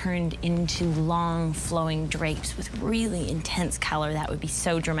be turned into long flowing drapes with really intense color. That would be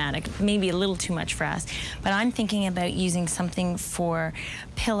so dramatic. Maybe a little too much for us, but I'm thinking about using something for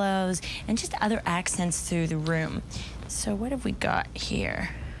pillows and just other accents through the room. So what have we got here?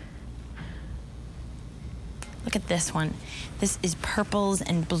 Look at this one. This is purples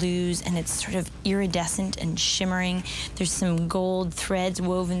and blues, and it's sort of iridescent and shimmering. There's some gold threads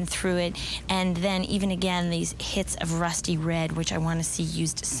woven through it, and then even again, these hits of rusty red, which I want to see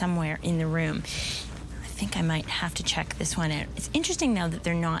used somewhere in the room. I think I might have to check this one out. It's interesting, though, that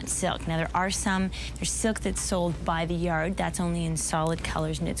they're not silk. Now, there's silk that's sold by the yard. That's only in solid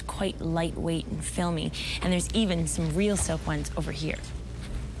colors, and it's quite lightweight and filmy. And there's even some real silk ones over here.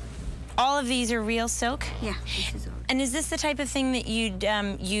 All of these are real silk? Yeah, this is all. And is this the type of thing that you'd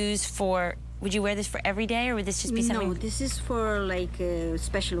use for, would you wear this for every day, or would this just be something? No, this is for like a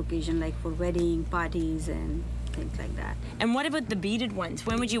special occasion, like for wedding parties and things like that. And what about the beaded ones?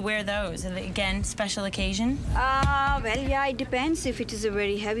 When would you wear those? Are they, again, special occasion? Well, yeah, it depends. If it is a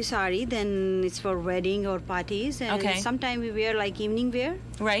very heavy sari, then it's for wedding or parties. And okay. Sometimes we wear like evening wear.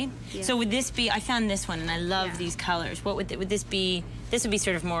 Right. Yeah. So would this be, I found this one and I love these colors. What would this be? This would be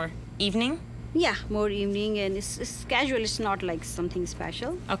sort of more evening? Yeah, more evening, and it's casual. It's not like something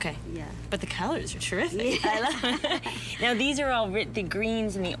special. Okay. Yeah. But the colors are terrific. Yeah. I love it. Now, these are all the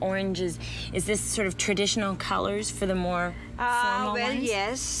greens and the oranges. Is this sort of traditional colors for the more formal well, ones?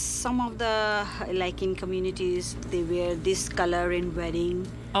 yes. Some of the, like in communities, they wear this color in wedding.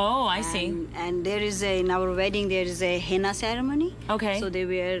 Oh, I see. And there is in our wedding, there is a henna ceremony. Okay. So they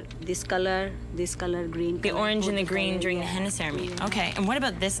wear this color, green. The orange and the green during the henna ceremony. Yeah. Okay. And what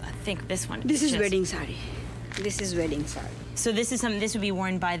about this? I think this one. This is wedding sari. This is wedding sari. So this is something, this would be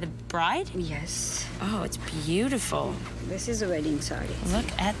worn by the bride? Yes. Oh, it's beautiful. This is a wedding sari. Look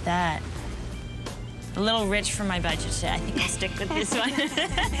at that. A little rich for my budget today. I think I'll stick with this one.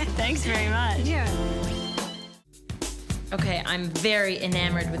 Thanks very much. Yeah. Okay, I'm very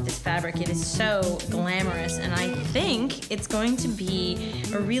enamored with this fabric. It is so glamorous, and I think it's going to be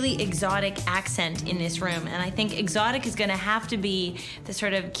a really exotic accent in this room. And I think exotic is gonna have to be the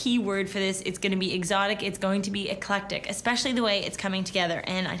sort of key word for this. It's gonna be exotic, it's going to be eclectic, especially the way it's coming together.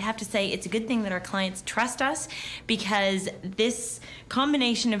 And I'd have to say it's a good thing that our clients trust us, because this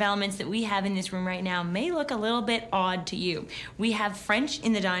combination of elements that we have in this room right now may look a little bit odd to you. We have French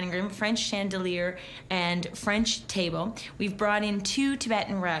in the dining room, French chandelier, and French table. We've brought in 2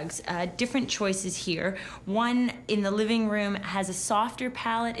 Tibetan rugs, different choices here. One in the living room has a softer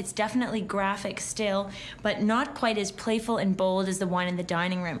palette. It's definitely graphic still, but not quite as playful and bold as the one in the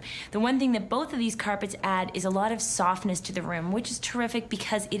dining room. The one thing that both of these carpets add is a lot of softness to the room, which is terrific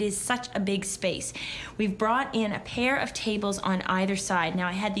because it is such a big space. We've brought in a pair of tables on either side. Now,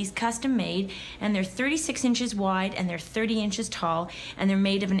 I had these custom made, and they're 36 inches wide and they're 30 inches tall, and they're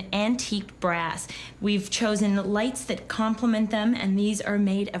made of an antique brass. We've chosen lights that complement them, and these are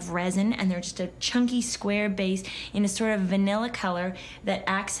made of resin, and they're just a chunky square base in a sort of vanilla color that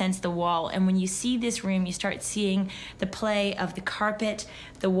accents the wall. And when you see this room, you start seeing the play of the carpet,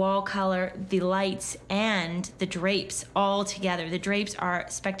 the wall color, the lights, and the drapes all together. The drapes are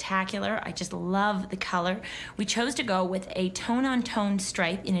spectacular. I just love the color. We chose to go with a tone-on-tone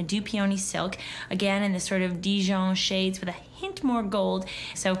stripe in a Dupioni silk, again in the sort of Dijon shades with a hint more gold.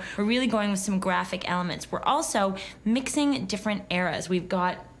 So we're really going with some graphic elements. We're also mixing different eras. We've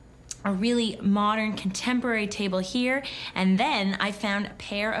got a really modern contemporary table here, and then I found a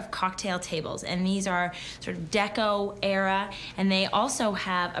pair of cocktail tables, and these are sort of deco era, and they also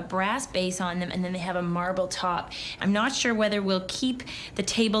have a brass base on them, and then they have a marble top. I'm not sure whether we'll keep the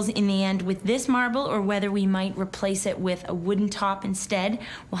tables in the end with this marble or whether we might replace it with a wooden top instead.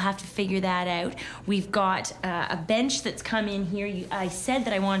 We'll have to figure that out. We've got a bench that's come in here. I said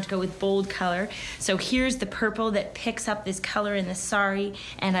that I wanted to go with bold color, so here's the purple that picks up this color in the sari,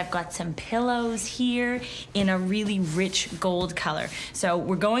 and I've got some pillows here in a really rich gold color. So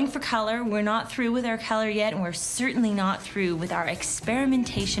we're going for color. We're not through with our color yet, and we're certainly not through with our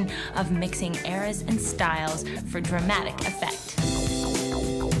experimentation of mixing eras and styles for dramatic effect.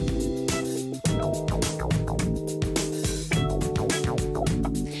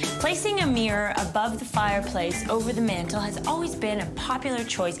 Placing a mirror above the fireplace over the mantel has always been a popular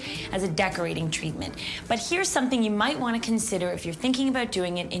choice as a decorating treatment. But here's something you might want to consider if you're thinking about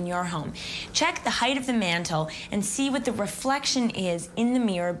doing it in your home. Check the height of the mantel and see what the reflection is in the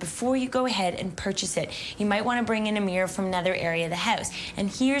mirror before you go ahead and purchase it. You might want to bring in a mirror from another area of the house. And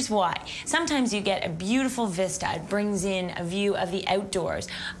here's why. Sometimes you get a beautiful vista. It brings in a view of the outdoors.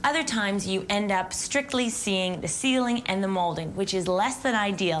 Other times you end up strictly seeing the ceiling and the molding, which is less than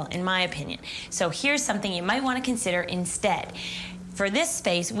ideal in my opinion. So here's something you might want to consider instead. For this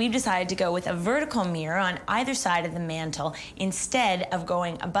space, we've decided to go with a vertical mirror on either side of the mantel instead of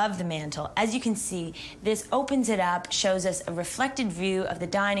going above the mantel. As you can see, this opens it up, shows us a reflected view of the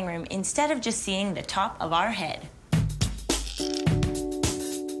dining room instead of just seeing the top of our head.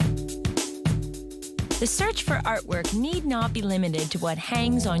 The search for artwork need not be limited to what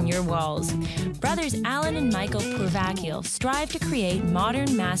hangs on your walls. Brothers Alan and Michael Purvakil strive to create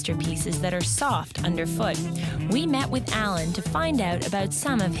modern masterpieces that are soft underfoot. We met with Alan to find out about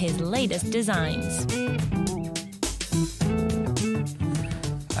some of his latest designs.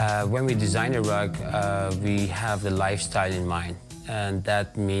 When we design a rug, we have the lifestyle in mind. And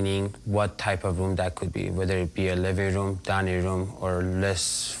that meaning what type of room that could be, whether it be a living room, dining room, or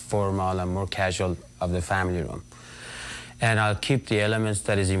less formal and more casual of the family room. And I'll keep the elements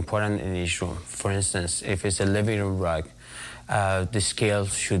that is important in each room. For instance, if it's a living room rug, the scale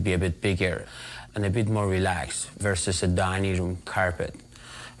should be a bit bigger and a bit more relaxed versus a dining room carpet,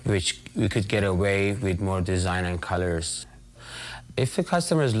 which we could get away with more design and colors. If the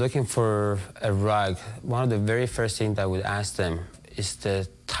customer is looking for a rug, one of the very first things I would ask them is the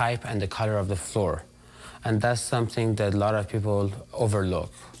type and the color of the floor. And that's something that a lot of people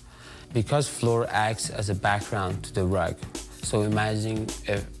overlook. Because floor acts as a background to the rug, so imagine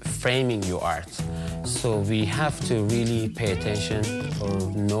framing your art. So we have to really pay attention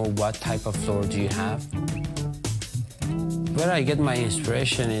or know what type of floor do you have. Where I get my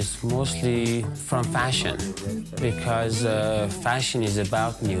inspiration is mostly from fashion, because fashion is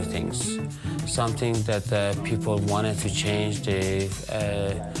about new things, something that people wanted to change.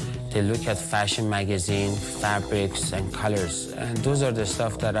 They look at fashion magazine, fabrics and colors, and those are the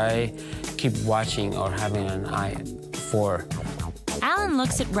stuff that I keep watching or having an eye for. Alan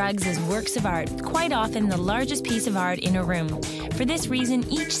looks at rugs as works of art, quite often the largest piece of art in a room. For this reason,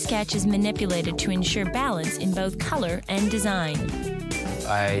 each sketch is manipulated to ensure balance in both color and design.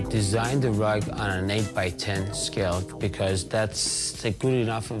 I designed the rug on an 8x10 scale because that's good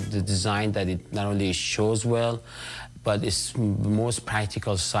enough of the design that it not only shows well, but it's the most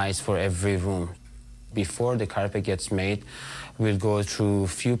practical size for every room. Before the carpet gets made, we'll go through a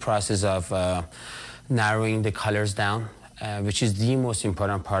few processes of narrowing the colors down, which is the most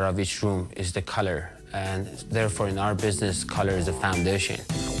important part of each room, is the color. And therefore, in our business, color is the foundation. Is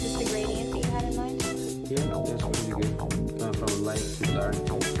this the gradient that you had in mind? Yeah, that's pretty good. Going from light to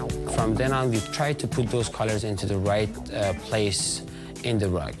dark. From then on, we try to put those colors into the right place in the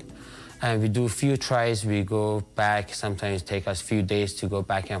rug. And we do a few tries, we go back, sometimes take us a few days to go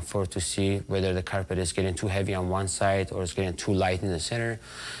back and forth to see whether the carpet is getting too heavy on one side or it's getting too light in the center.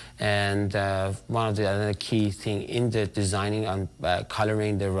 And one of the other key thing in the designing and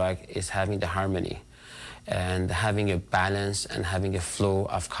coloring the rug is having the harmony and having a balance and having a flow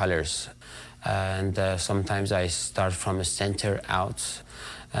of colors. And sometimes I start from a center out.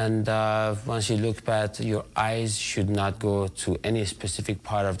 And once you look back, your eyes should not go to any specific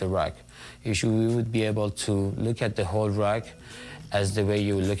part of the rug. We would be able to look at the whole rug as the way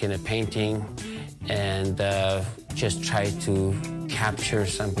you would look in a painting and just try to capture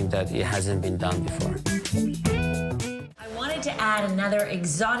something that it hasn't been done before. To add another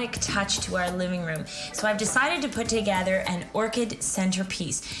exotic touch to our living room. So I've decided to put together an orchid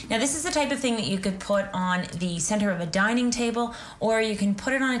centerpiece. Now this is the type of thing that you could put on the center of a dining table, or you can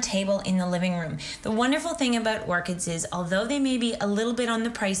put it on a table in the living room. The wonderful thing about orchids is, although they may be a little bit on the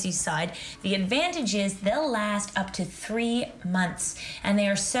pricey side, the advantage is they'll last up to 3 months, and they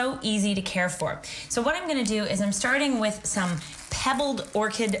are so easy to care for. So what I'm going to do is I'm starting with some pebbled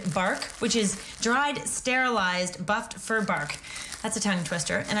orchid bark, which is dried, sterilized, buffed fir bark. That's a tongue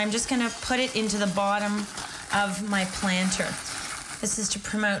twister. And I'm just gonna put it into the bottom of my planter. This is to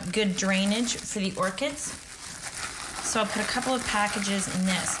promote good drainage for the orchids. So I'll put a couple of packages in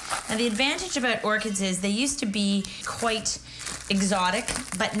this. Now the advantage about orchids is they used to be quite exotic,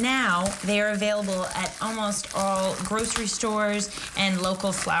 but now they are available at almost all grocery stores and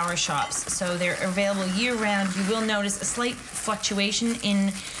local flower shops. So they're available year-round. You will notice a slight fluctuation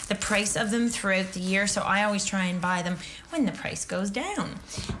in the price of them throughout the year, so I always try and buy them when the price goes down.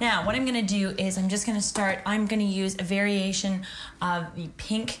 Now, what I'm gonna do is I'm gonna use a variation of the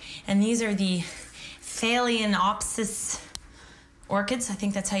pink, and these are the Phalaenopsis orchids, I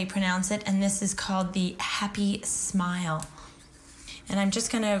think that's how you pronounce it, and this is called the Happy Smile. And I'm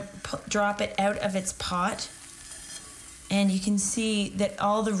just gonna drop it out of its pot, and you can see that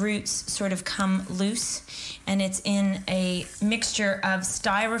all the roots sort of come loose, and it's in a mixture of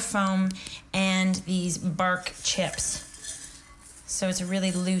styrofoam and these bark chips. So it's a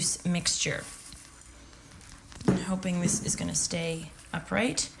really loose mixture. I'm hoping this is gonna stay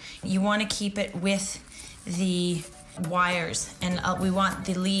upright. You wanna keep it with the wires, and we want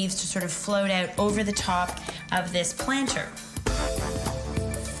the leaves to sort of float out over the top of this planter.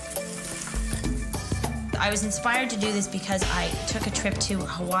 I was inspired to do this because I took a trip to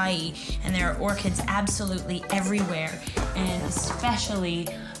Hawaii, and there are orchids absolutely everywhere, and especially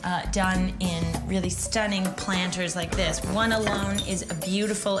done in really stunning planters like this. One alone is a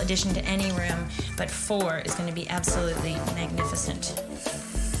beautiful addition to any room, but 4 is going to be absolutely magnificent.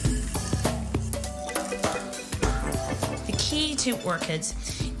 The key to orchids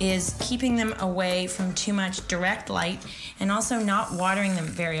is keeping them away from too much direct light and also not watering them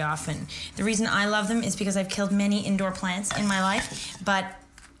very often. The reason I love them is because I've killed many indoor plants in my life, but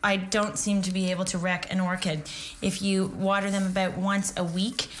I don't seem to be able to wreck an orchid. If you water them about once a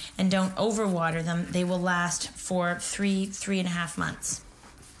week and don't overwater them, they will last for 3.5 months.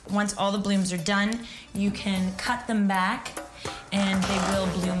 Once all the blooms are done, you can cut them back and they will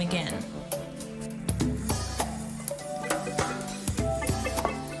bloom again.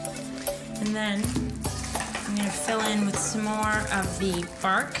 And then I'm going to fill in with some more of the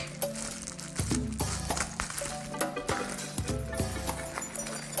bark.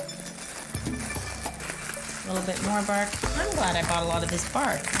 A little bit more bark. I'm glad I bought a lot of this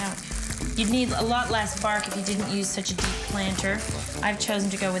bark. Now, you'd need a lot less bark if you didn't use such a deep planter. I've chosen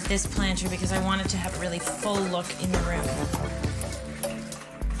to go with this planter because I wanted to have a really full look in the room.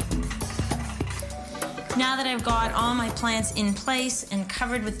 Now that I've got all my plants in place and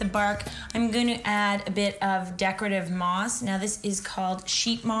covered with the bark, I'm going to add a bit of decorative moss. Now this is called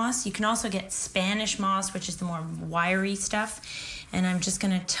sheet moss. You can also get Spanish moss, which is the more wiry stuff. And I'm just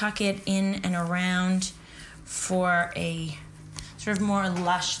going to tuck it in and around for a sort of more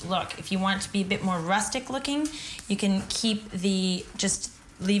lush look. If you want it to be a bit more rustic looking, you can just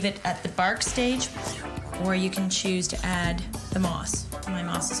leave it at the bark stage, or you can choose to add the moss. My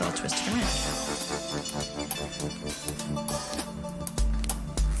moss is all twisted around.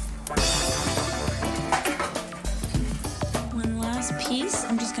 One last piece,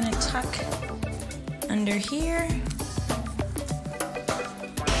 I'm just gonna tuck under here.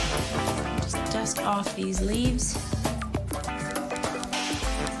 Just dust off these leaves.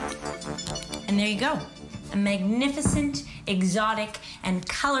 And there you go. A magnificent, exotic, and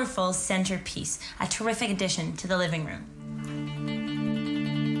colorful centerpiece. A terrific addition to the living room.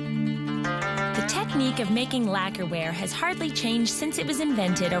 The technique of making lacquerware has hardly changed since it was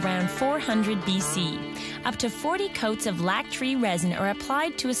invented around 400 BC. Up to 40 coats of lac tree resin are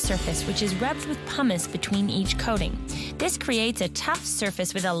applied to a surface which is rubbed with pumice between each coating. This creates a tough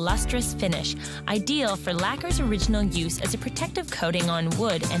surface with a lustrous finish, ideal for lacquer's original use as a protective coating on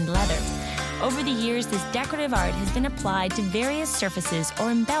wood and leather. Over the years, this decorative art has been applied to various surfaces or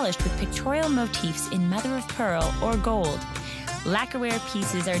embellished with pictorial motifs in mother of pearl or gold. Lacquerware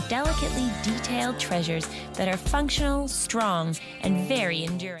pieces are delicately detailed treasures that are functional, strong, and very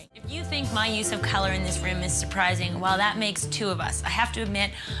enduring. If you think my use of color in this room is surprising, well, that makes 2 of us. I have to admit,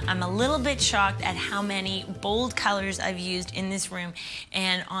 I'm a little bit shocked at how many bold colors I've used in this room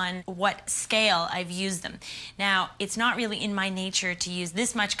and on what scale I've used them. Now, it's not really in my nature to use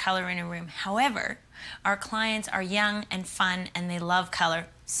this much color in a room. However, our clients are young and fun and they love color.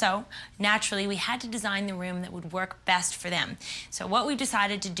 So, naturally, we had to design the room that would work best for them. So what we've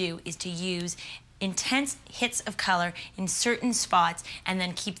decided to do is to use intense hits of color in certain spots and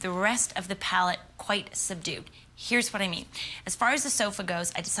then keep the rest of the palette quite subdued. Here's what I mean. As far as the sofa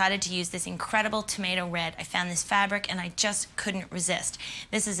goes, I decided to use this incredible tomato red. I found this fabric and I just couldn't resist.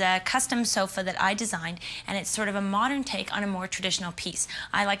 This is a custom sofa that I designed, and it's sort of a modern take on a more traditional piece.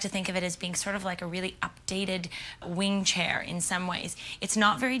 I like to think of it as being sort of like a really updated wing chair in some ways. It's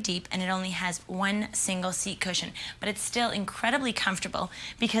not very deep and it only has one single seat cushion, but it's still incredibly comfortable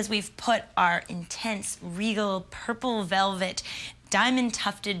because we've put our intense, regal, purple velvet diamond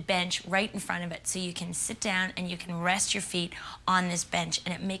tufted bench right in front of it, so you can sit down and you can rest your feet on this bench,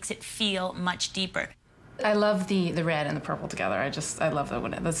 and it makes it feel much deeper. I love the red and the purple together. I love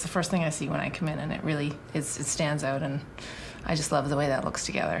that. That's the first thing I see when I come in, and it really it stands out, and I just love the way that looks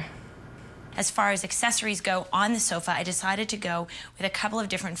together. As far as accessories go on the sofa, I decided to go with a couple of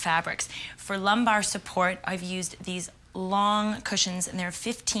different fabrics. For lumbar support, I've used these long cushions, and they're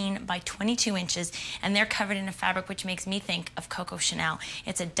 15 by 22 inches, and they're covered in a fabric which makes me think of Coco Chanel.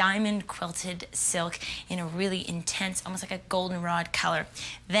 It's a diamond quilted silk in a really intense, almost like a goldenrod color.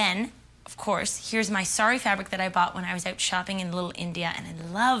 Then, of course, here's my sari fabric that I bought when I was out shopping in Little India, and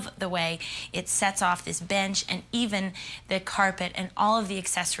I love the way it sets off this bench and even the carpet and all of the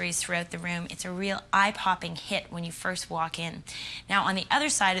accessories throughout the room. It's a real eye-popping hit when you first walk in. Now, on the other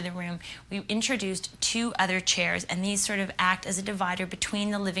side of the room, we introduced two other chairs, and these sort of act as a divider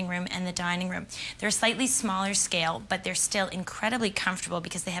between the living room and the dining room. They're a slightly smaller scale, but they're still incredibly comfortable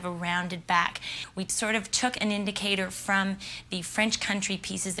because they have a rounded back. We sort of took an indicator from the French country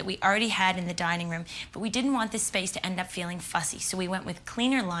pieces that we already had in the dining room, but we didn't want this space to end up feeling fussy, so we went with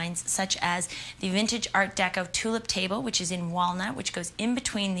cleaner lines such as the vintage Art Deco tulip table, which is in walnut, which goes in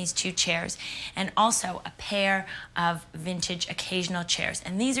between these two chairs, and also a pair of vintage occasional chairs.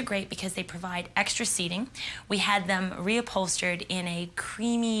 And these are great because they provide extra seating. We had them reupholstered in a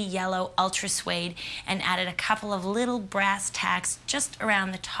creamy yellow ultra suede and added a couple of little brass tacks just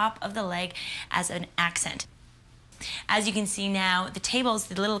around the top of the leg as an accent. As you can see now, the tables,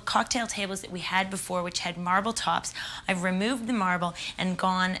 the little cocktail tables that we had before, which had marble tops, I've removed the marble and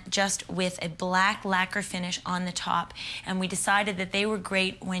gone just with a black lacquer finish on the top. And we decided that they were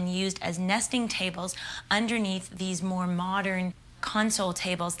great when used as nesting tables underneath these more modern console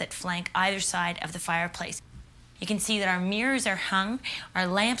tables that flank either side of the fireplace. You can see that our mirrors are hung, our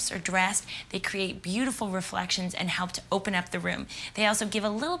lamps are dressed, they create beautiful reflections and help to open up the room. They also give a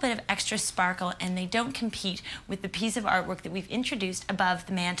little bit of extra sparkle, and they don't compete with the piece of artwork that we've introduced above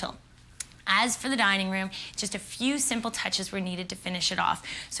the mantel. As for the dining room, just a few simple touches were needed to finish it off.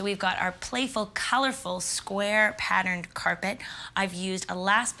 So we've got our playful, colorful, square patterned carpet. I've used a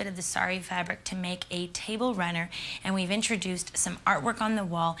last bit of the sari fabric to make a table runner, and we've introduced some artwork on the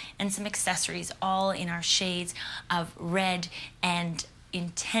wall and some accessories, all in our shades of red and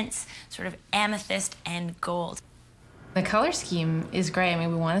intense sort of amethyst and gold. The color scheme is great. I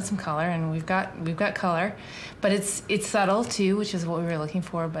mean, we wanted some color, and we've got color, but it's subtle too, which is what we were looking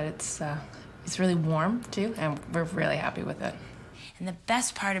for. But it's really warm too, and we're really happy with it. And the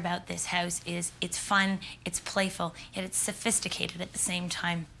best part about this house is it's fun, it's playful, yet it's sophisticated at the same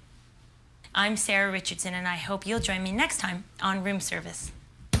time. I'm Sarah Richardson, and I hope you'll join me next time on Room Service.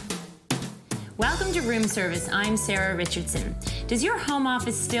 Welcome to Room Service. I'm Sarah Richardson. Does your home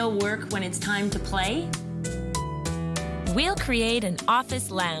office still work when it's time to play? We'll create an office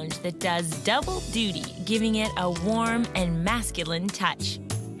lounge that does double duty, giving it a warm and masculine touch.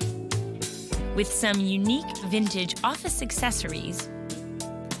 With some unique vintage office accessories,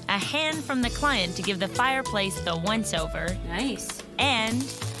 a hand from the client to give the fireplace the once-over. Nice. And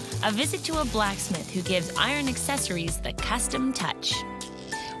a visit to a blacksmith who gives iron accessories the custom touch.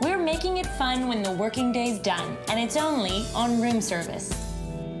 We're making it fun when the working day's done, and it's only on Room Service.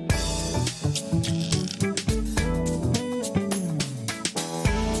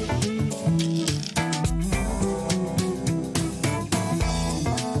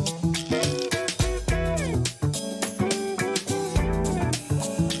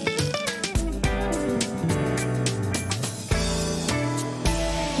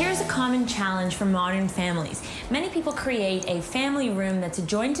 Challenge for modern families. Many people create a family room that's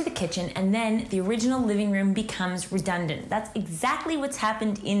adjoined to the kitchen, and then the original living room becomes redundant. That's exactly what's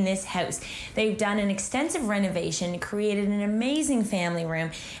happened in this house. They've done an extensive renovation, created an amazing family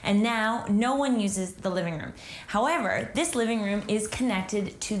room, and now no one uses the living room. However, this living room is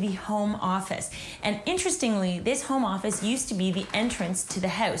connected to the home office. And interestingly, this home office used to be the entrance to the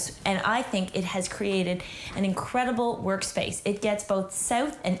house, and I think it has created an incredible workspace. It gets both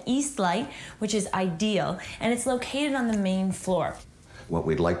south and east light, which is ideal, and it's located on the main floor. What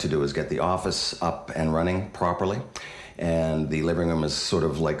we'd like to do is get the office up and running properly, and the living room is sort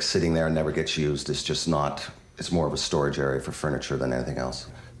of like sitting there and never gets used. It's just not, it's more of a storage area for furniture than anything else.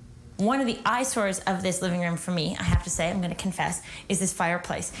 One of the eyesores of this living room for me, I have to say, I'm going to confess, is this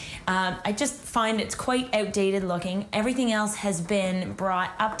fireplace. I just find it's quite outdated looking. Everything else has been brought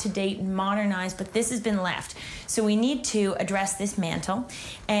up to date and modernized, but this has been left. So we need to address this mantle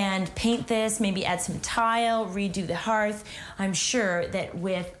and paint this, maybe add some tile, redo the hearth. I'm sure that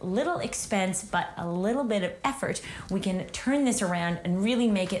with little expense but a little bit of effort, we can turn this around and really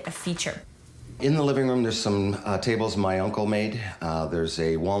make it a feature. In the living room, there's some tables my uncle made. There's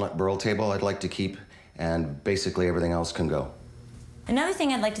a walnut burl table I'd like to keep, and basically everything else can go. Another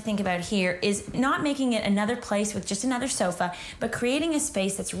thing I'd like to think about here is not making it another place with just another sofa, but creating a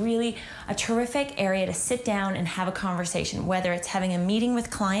space that's really a terrific area to sit down and have a conversation, whether it's having a meeting with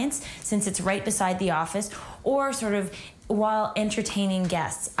clients, since it's right beside the office, or sort of while entertaining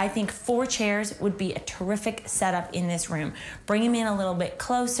guests. I think 4 chairs would be a terrific setup in this room. Bring them in a little bit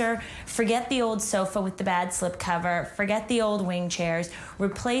closer, forget the old sofa with the bad slipcover, forget the old wing chairs,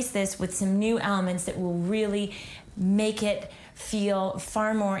 replace this with some new elements that will really make it feel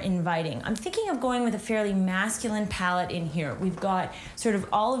far more inviting. I'm thinking of going with a fairly masculine palette in here. We've got sort of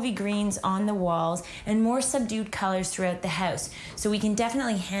olivey greens on the walls and more subdued colors throughout the house. So we can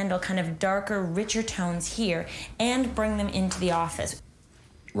definitely handle kind of darker, richer tones here and bring them into the office.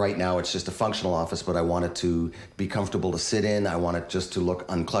 Right now it's just a functional office, but I want it to be comfortable to sit in. I want it just to look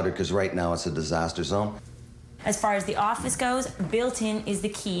uncluttered, because right now it's a disaster zone. As far as the office goes, built-in is the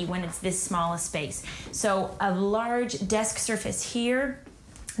key when it's this small a space. So a large desk surface here,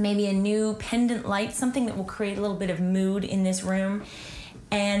 maybe a new pendant light, something that will create a little bit of mood in this room,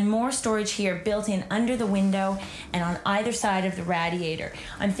 and more storage here built in under the window and on either side of the radiator.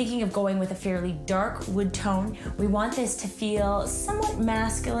 I'm thinking of going with a fairly dark wood tone. We want this to feel somewhat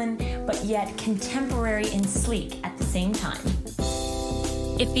masculine, but yet contemporary and sleek at the same time.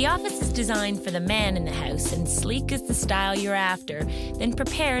 If the office is designed for the man in the house and sleek is the style you're after, then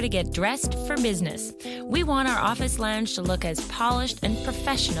prepare to get dressed for business. We want our office lounge to look as polished and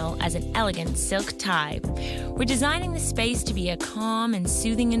professional as an elegant silk tie. We're designing the space to be a calm and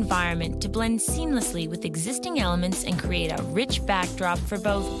soothing environment to blend seamlessly with existing elements and create a rich backdrop for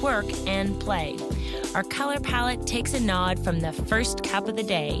both work and play. Our color palette takes a nod from the first cup of the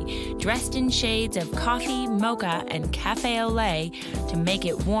day, dressed in shades of coffee, mocha, and cafe au lait to make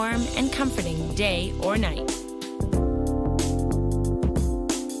it warm and comforting day or night.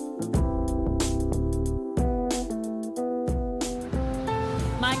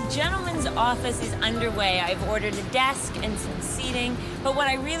 My gentleman's office is underway. I've ordered a desk and some seating, but what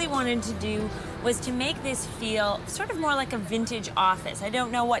I really wanted to do was to make this feel sort of more like a vintage office. I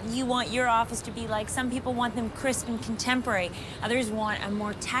don't know what you want your office to be like. Some people want them crisp and contemporary. Others want a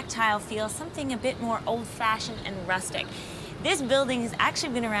more tactile feel, something a bit more old-fashioned and rustic. This building has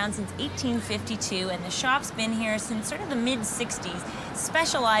actually been around since 1852, and the shop's been here since sort of the mid-60s,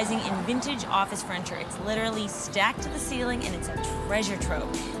 specializing in vintage office furniture. It's literally stacked to the ceiling, and it's a treasure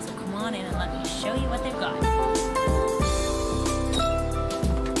trove. So come on in and let me show you what they've got.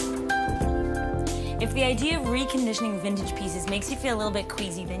 If the idea of reconditioning vintage pieces makes you feel a little bit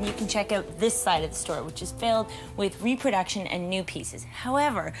queasy, then you can check out this side of the store, which is filled with reproduction and new pieces.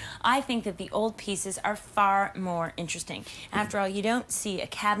 However, I think that the old pieces are far more interesting. After all, you don't see a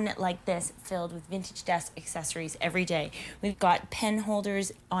cabinet like this filled with vintage desk accessories every day. We've got pen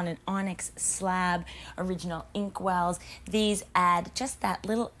holders on an onyx slab, original inkwells. These add just that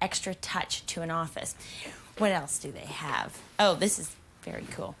little extra touch to an office. What else do they have? Oh, this is very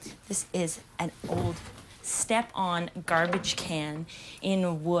cool. This is an old step-on garbage can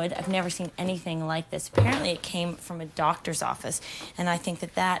in wood. I've never seen anything like this. Apparently it came from a doctor's office, and I think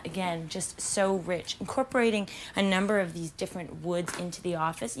that that, again, just so rich. Incorporating a number of these different woods into the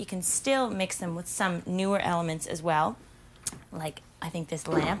office, you can still mix them with some newer elements as well. Like, I think this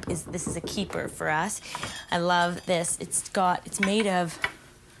lamp this is a keeper for us. I love this. It's made of,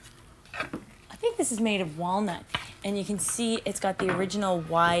 I think this is made of walnut. And you can see it's got the original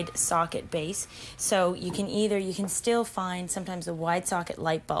wide socket base. So you can still find sometimes the wide socket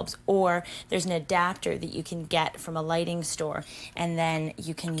light bulbs, or there's an adapter that you can get from a lighting store, and then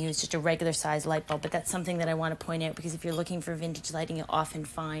you can use just a regular size light bulb. But that's something that I want to point out, because if you're looking for vintage lighting, you'll often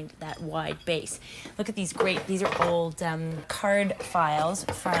find that wide base. Look at these these are old card files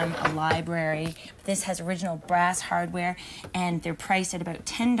from a library. This has original brass hardware, and they're priced at about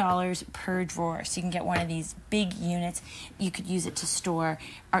 $10 per drawer. So you can get one of these big units. You could use it to store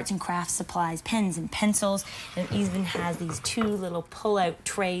arts and crafts supplies, pens and pencils. And it even has these 2 little pull-out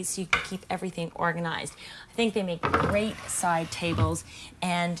trays so you can keep everything organized. I think they make great side tables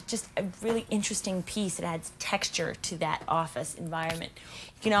and just a really interesting piece. It adds texture to that office environment.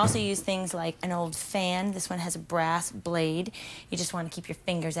 You can also use things like an old fan. This one has a brass blade. You just want to keep your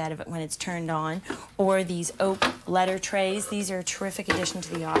fingers out of it when it's turned on. Or these oak letter trays. These are a terrific addition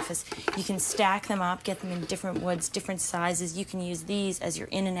to the office. You can stack them up, get them in different woods, different sizes. You can use these as your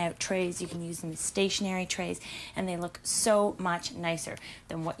in and out trays. You can use them as stationary trays, and they look so much nicer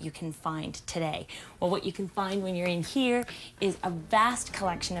than what you can find today. Well, what you can find when you're in here is a vast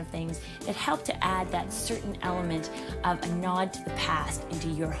collection of things that help to add that certain element of a nod to the past into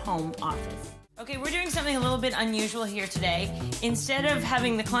your home office. Okay, we're doing something a little bit unusual here today. Instead of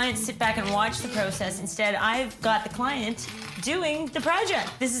having the client sit back and watch the process, instead I've got the client doing the project.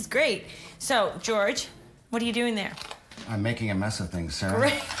 This is great. So, George, what are you doing there? I'm making a mess of things, Sarah.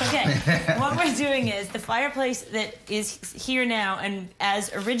 Great. Okay. What we're doing is the fireplace that is here now and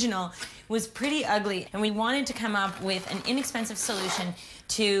as original was pretty ugly, and we wanted to come up with an inexpensive solution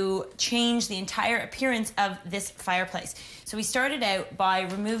to change the entire appearance of this fireplace. So we started out by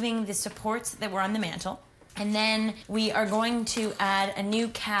removing the supports that were on the mantle, and then we are going to add a new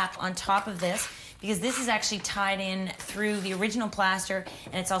cap on top of this, because this is actually tied in through the original plaster,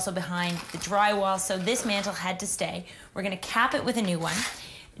 and it's also behind the drywall, so this mantle had to stay. We're gonna cap it with a new one.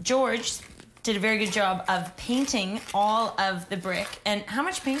 George did a very good job of painting all of the brick. And how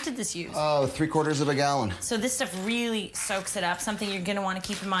much paint did this use? Oh, 3/4 of a gallon. So this stuff really soaks it up, something you're gonna wanna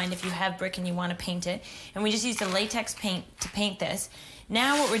keep in mind if you have brick and you wanna paint it. And we just used a latex paint to paint this.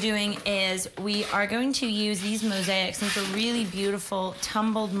 Now what we're doing is we are going to use these mosaics. These are really beautiful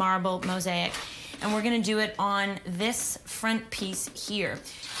tumbled marble mosaic. And we're gonna do it on this front piece here.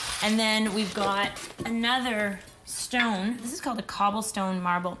 And then we've got another stone. This is called a cobblestone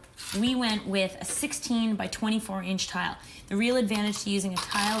marble. We went with a 16 by 24 inch tile. The real advantage to using a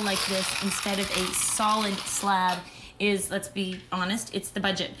tile like this instead of a solid slab is, let's be honest, it's the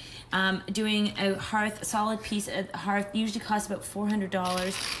budget. Doing a hearth, a solid piece of hearth usually costs about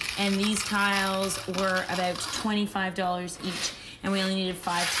 $400, and these tiles were about $25 each, and we only needed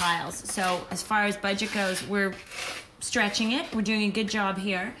 5 tiles. So as far as budget goes, we're stretching it. We're doing a good job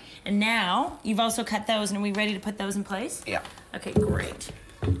here. And now, you've also cut those, and are we ready to put those in place? Yeah. Okay, great.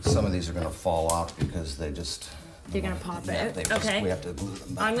 Some of these are going to fall off because they just... They're going to pop yeah, out? Just, okay. We have to glue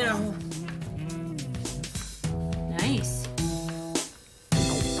them back I'm going on. to... Nice.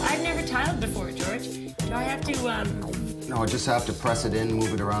 I've never tiled before, George. Do I have to, No, I just have to press it in,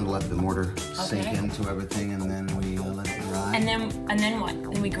 move it around to let the mortar sink into everything, and then we let it dry. And then what?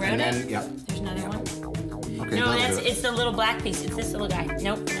 Then we grout it? Yep. There's another one? Okay, no, it's the little black piece. It's this little guy.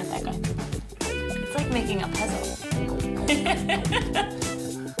 Nope, not that guy. It's like making a puzzle.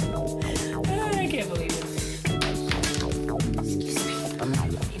 I can't believe it.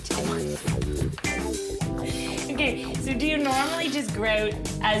 Okay, so do you normally just grout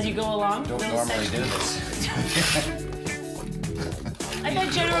as you go along? Don't normally do this. I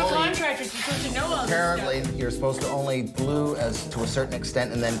thought general contractors were supposed to know all this Apparently, stuff. you're supposed to only glue as to a certain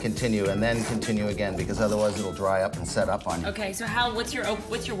extent and then continue again, because otherwise it'll dry up and set up on you. Okay, so what's your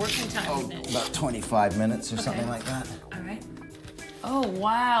working time with it? About 25 minutes or something like that. All right. Oh,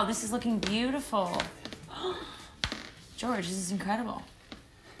 wow, this is looking beautiful. George, this is incredible.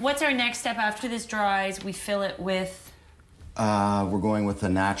 What's our next step after this dries? We fill it with... We're going with a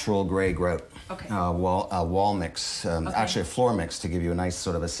natural gray grout. Okay. Wall mix, actually a floor mix to give you a nice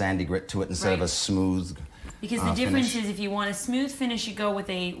sort of a sandy grit to it instead of a smooth Because the difference is if you want a smooth finish, you go with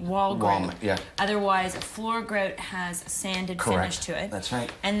a wall grout. Yeah. Otherwise, a floor grout has a sanded finish to it. That's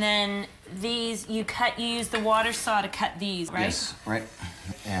right. And then these, you use the water saw to cut these, right? Yes, right.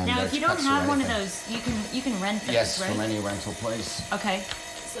 And now, if you don't have one of those, you can rent those, yes, right? from any rental place. Okay.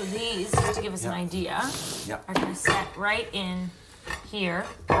 So these, just to give us an idea, are going to set right in here.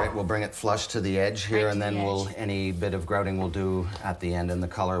 All right, we'll bring it flush to the edge here, and then any bit of grouting we'll do at the end, and the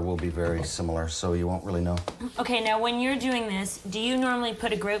color will be very similar, so you won't really know. Okay, now when you're doing this, do you normally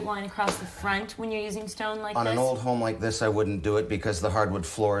put a grout line across the front when you're using stone like this? On an old home like this, I wouldn't do it because the hardwood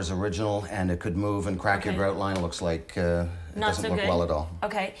floor is original, and it could move and crack your grout line. It looks like it doesn't look well at all.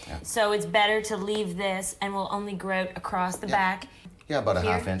 Okay, so it's better to leave this, and we'll only grout across the back. Yeah, about a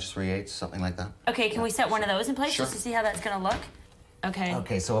 ½ inch, 3/8, something like that. Okay, can we set one of those in place just to see how that's going to look? Okay.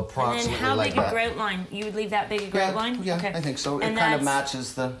 Okay, so approximately and then how like big a grout line? You would leave that big a grout line? Yeah, okay. I think so. And it kind of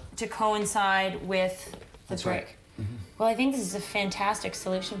matches the... to coincide with the brick. Right. Mm-hmm. Well, I think this is a fantastic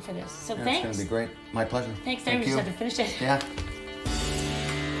solution for this. So thanks. It's going to be great. My pleasure. Thanks, Sarah. We just have to finish it. Yeah.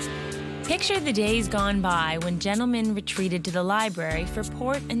 Picture the days gone by when gentlemen retreated to the library for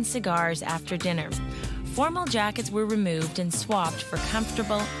port and cigars after dinner. Formal jackets were removed and swapped for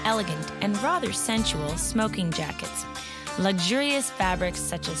comfortable, elegant, and rather sensual smoking jackets. Luxurious fabrics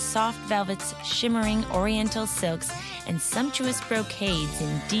such as soft velvets, shimmering oriental silks, and sumptuous brocades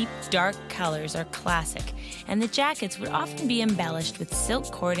in deep, dark colors are classic, and the jackets would often be embellished with silk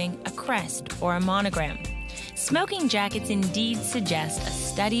cording, a crest, or a monogram. Smoking jackets indeed suggest a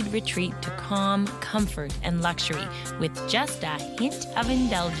studied retreat to calm, comfort, and luxury, with just a hint of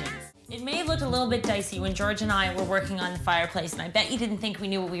indulgence. It may have looked a little bit dicey when George and I were working on the fireplace, and I bet you didn't think we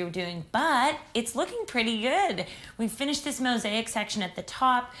knew what we were doing, but it's looking pretty good. We've finished this mosaic section at the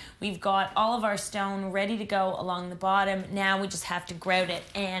top. We've got all of our stone ready to go along the bottom. Now we just have to grout it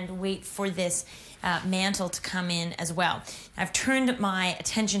and wait for this mantle to come in as well. I've turned my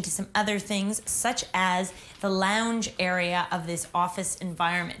attention to some other things, such as the lounge area of this office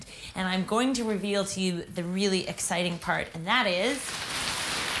environment. And I'm going to reveal to you the really exciting part, and that is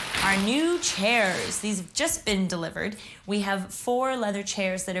our new chairs. These have just been delivered. We have 4 leather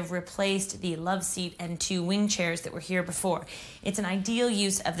chairs that have replaced the love seat and 2 wing chairs that were here before. It's an ideal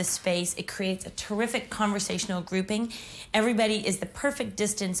use of the space. It creates a terrific conversational grouping. Everybody is the perfect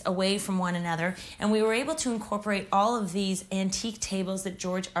distance away from one another, and we were able to incorporate all of these antique tables that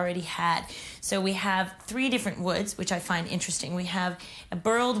George already had. So we have 3 different woods, which I find interesting. We have a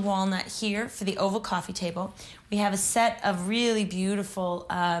burled walnut here for the oval coffee table. We have a set of really beautiful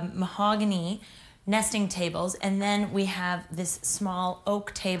mahogany nesting tables, and then we have this small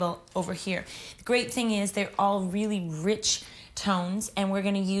oak table over here. The great thing is they're all really rich tones, and we're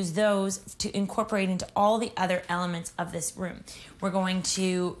going to use those to incorporate into all the other elements of this room. We're going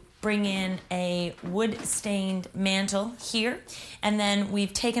to bring in a wood-stained mantle here, and then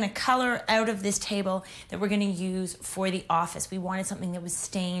we've taken a color out of this table that we're going to use for the office. We wanted something that was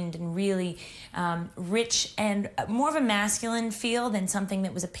stained and really rich and more of a masculine feel than something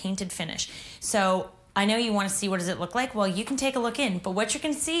that was a painted finish. So I know you want to see what does it look like. Well, you can take a look in, but what you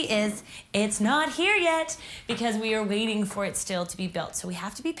can see is it's not here yet because we are waiting for it still to be built. So we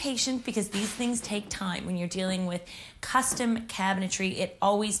have to be patient because these things take time. When you're dealing with custom cabinetry, it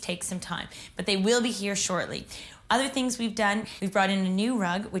always takes some time, but they will be here shortly. Other things we've done, we've brought in a new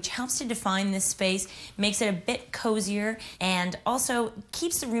rug, which helps to define this space, makes it a bit cozier, and also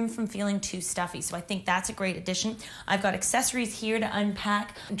keeps the room from feeling too stuffy. So I think that's a great addition. I've got accessories here to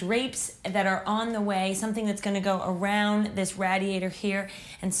unpack, drapes that are on the way, something that's going to go around this radiator here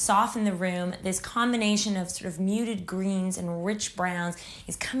and soften the room. This combination of sort of muted greens and rich browns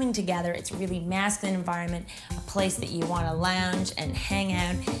is coming together. It's a really masculine environment, a place that you want to lounge and hang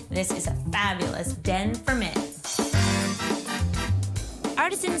out. This is a fabulous den for men.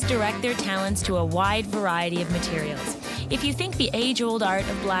 Artisans direct their talents to a wide variety of materials. If you think the age-old art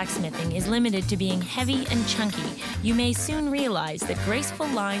of blacksmithing is limited to being heavy and chunky, you may soon realize that graceful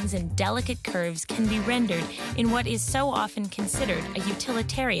lines and delicate curves can be rendered in what is so often considered a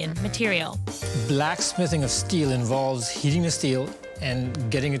utilitarian material. Blacksmithing of steel involves heating the steel and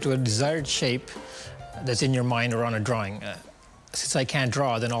getting it to a desired shape that's in your mind or on a drawing. Since I can't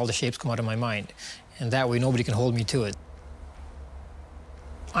draw, then all the shapes come out of my mind, and that way nobody can hold me to it.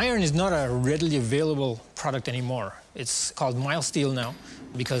 Iron is not a readily available product anymore. It's called mild steel now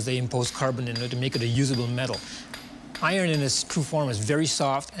because they impose carbon in it to make it a usable metal. Iron in its true form is very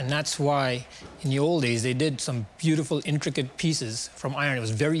soft, and that's why in the old days they did some beautiful, intricate pieces from iron. It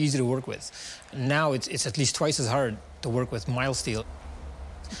was very easy to work with. Now it's at least twice as hard to work with mild steel.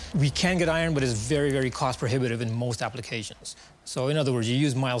 We can get iron, but it's very, very cost prohibitive in most applications. So in other words, you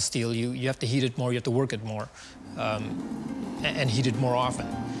use mild steel, you have to heat it more, you have to work it more, and heat it more often.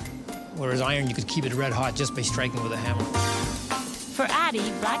 Whereas iron, you could keep it red hot just by striking with a hammer. For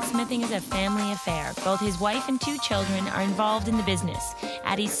Addy, blacksmithing is a family affair. Both his wife and 2 children are involved in the business.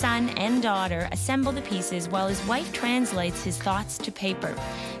 Addy's son and daughter assemble the pieces while his wife translates his thoughts to paper.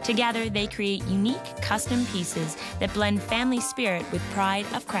 Together, they create unique, custom pieces that blend family spirit with pride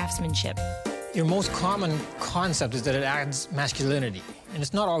of craftsmanship. Your most common concept is that it adds masculinity. And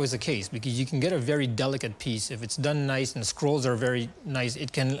it's not always the case, because you can get a very delicate piece. If it's done nice and the scrolls are very nice,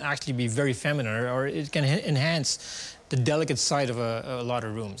 it can actually be very feminine, or it can enhance the delicate side of a lot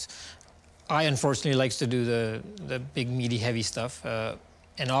of rooms. I, unfortunately, likes to do the big, meaty, heavy stuff.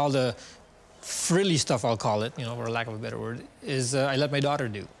 And all the frilly stuff, I'll call it, for lack of a better word, is I let my daughter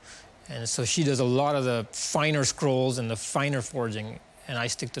do. And so she does a lot of the finer scrolls and the finer forging, and I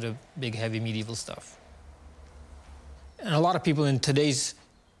stick to the big, heavy, medieval stuff. And a lot of people in today's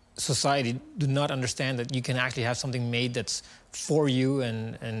society do not understand that you can actually have something made that's for you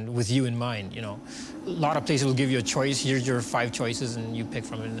and with you in mind, you know. A lot of places will give you a choice. Here's your 5 choices and you pick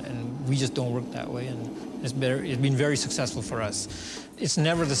from it, and we just don't work that way, and it's been very successful for us. It's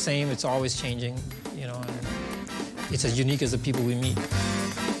never the same, it's always changing, you know, and it's as unique as the people we meet.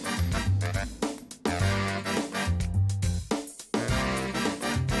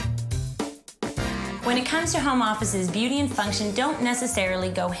 When it comes to home offices, beauty and function don't necessarily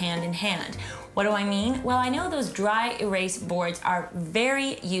go hand in hand. What do I mean? Well, I know those dry erase boards are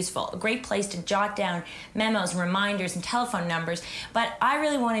very useful, a great place to jot down memos, reminders, and telephone numbers, but I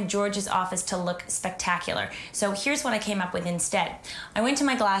really wanted George's office to look spectacular. So here's what I came up with instead. I went to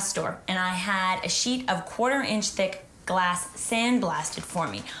my glass store and I had a sheet of 1/4-inch thick glass sandblasted for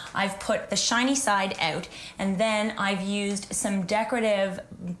me. I've put the shiny side out, and then I've used some decorative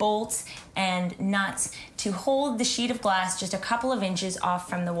bolts and nuts to hold the sheet of glass just a couple of inches off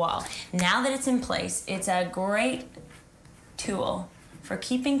from the wall. Now that it's in place, it's a great tool for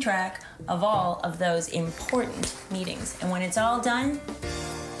keeping track of all of those important meetings. And when it's all done,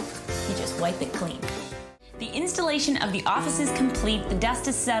 you just wipe it clean. The installation of the office is complete, the dust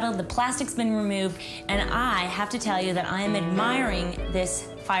is settled, the plastic's been removed, and I have to tell you that I am admiring this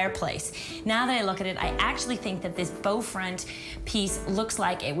fireplace. Now that I look at it, I actually think that this bow front piece looks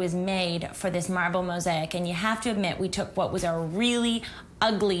like it was made for this marble mosaic, and you have to admit we took what was a really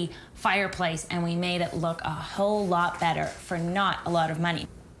ugly fireplace and we made it look a whole lot better for not a lot of money.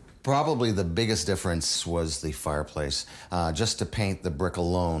 Probably the biggest difference was the fireplace. Just to paint the brick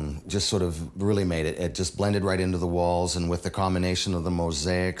alone just sort of really made it. It just blended right into the walls, and with the combination of the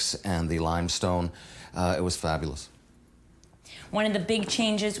mosaics and the limestone, it was fabulous. One of the big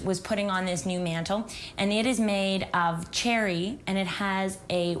changes was putting on this new mantle, and it is made of cherry, and it has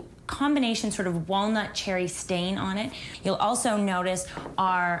a combination sort of walnut cherry stain on it. You'll also notice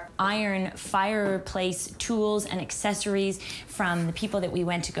our iron fireplace tools and accessories from the people that we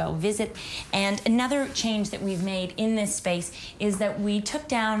went to go visit. And another change that we've made in this space is that we took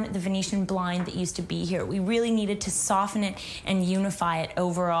down the Venetian blind that used to be here. We really needed to soften it and unify it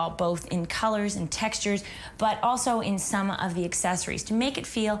overall, both in colors and textures, but also in some of the accessories to make it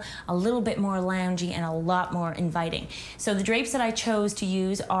feel a little bit more loungy and a lot more inviting. So the drapes that I chose to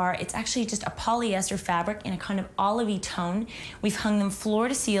use are, it's actually just a polyester fabric in a kind of olivey tone. We've hung them floor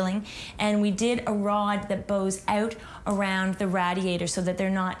to ceiling, and we did a rod that bows out around the radiator so that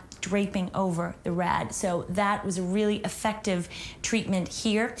they're not draping over the rad. So that was a really effective treatment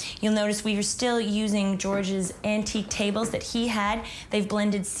here. You'll notice we are still using George's antique tables that he had. They've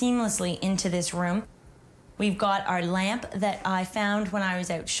blended seamlessly into this room. We've got our lamp that I found when I was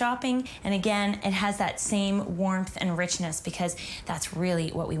out shopping, and again, it has that same warmth and richness because that's really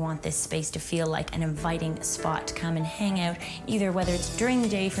what we want this space to feel like, an inviting spot to come and hang out, either whether it's during the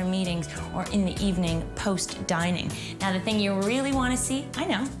day for meetings or in the evening post-dining. Now, the thing you really want to see, I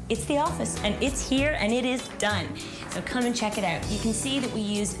know, it's the office, and it's here and it is done. So come and check it out. You can see that we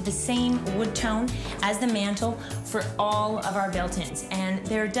used the same wood tone as the mantle for all of our built-ins, and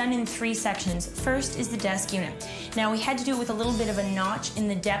they're done in 3 sections. First is the desk unit. Now, we had to do it with a little bit of a notch in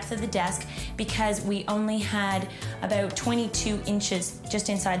the depth of the desk because we only had about 22 inches just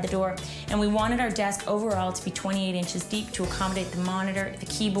inside the door, and we wanted our desk overall to be 28 inches deep to accommodate the monitor, the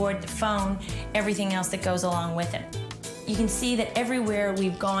keyboard, the phone, everything else that goes along with it. You can see that everywhere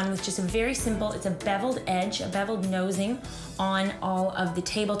we've gone with just a very simple, it's a beveled edge, a beveled nosing on all of the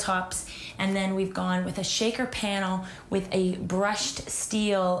tabletops, and then we've gone with a shaker panel with a brushed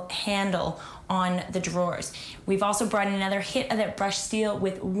steel handle on the drawers. We've also brought in another hit of that brushed steel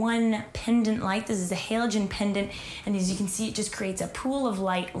with one pendant light. This is a halogen pendant, and as you can see, it just creates a pool of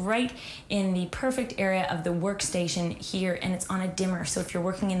light right in the perfect area of the workstation here, and it's on a dimmer, so if you're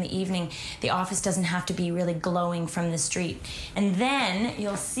working in the evening, the office doesn't have to be really glowing from the street. And then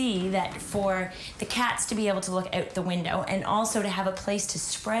you'll see that for the cats to be able to look out the window and also to have a place to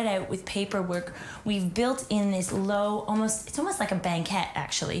spread out with paperwork, we've built in this low, it's almost like a banquette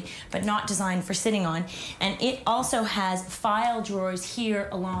actually, but not designed for sitting on, and it also has file drawers here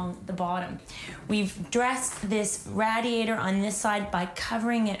along the bottom. We've dressed this radiator on this side by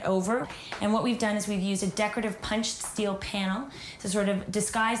covering it over, and what we've done is we've used a decorative punched steel panel to sort of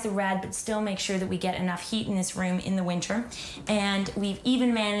disguise the rad but still make sure that we get enough heat in this room in the winter. And we've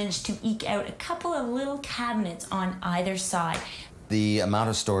even managed to eke out a couple of little cabinets on either side. The amount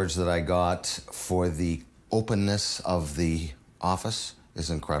of storage that I got for the openness of the office is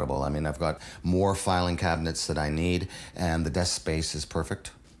incredible. I mean, I've got more filing cabinets that I need, and the desk space is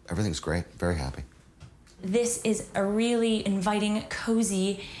perfect. Everything's great. Very happy. This is a really inviting,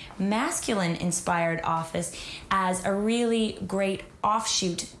 cozy, masculine-inspired office as a really great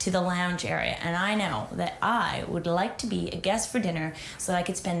offshoot to the lounge area. And I know that I would like to be a guest for dinner so I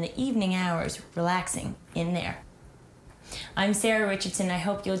could spend the evening hours relaxing in there. I'm Sarah Richardson. I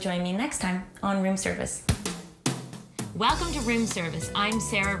hope you'll join me next time on Room Service. Welcome to Room Service. I'm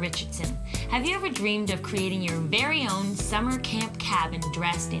Sarah Richardson. Have you ever dreamed of creating your very own summer camp cabin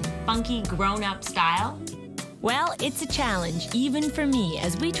dressed in funky grown-up style? Well, it's a challenge, even for me,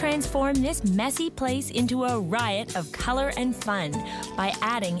 as we transform this messy place into a riot of color and fun by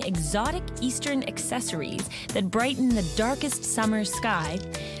adding exotic Eastern accessories that brighten the darkest summer sky,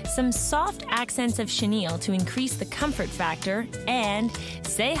 some soft accents of chenille to increase the comfort factor, and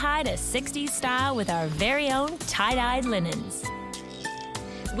say hi to 60s style with our very own tie-dyed linens.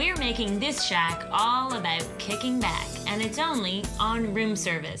 We're making this shack all about kicking back, and it's only on Room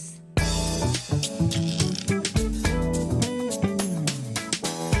Service.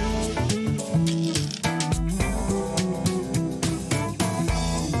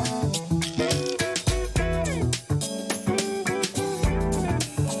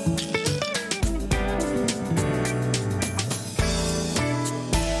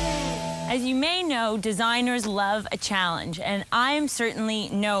 As you may know, designers love a challenge, and I am certainly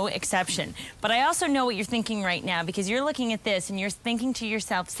no exception. But I also know what you're thinking right now, because you're looking at this and you're thinking to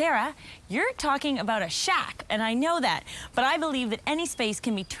yourself, Sarah, you're talking about a shack, and I know that. But I believe that any space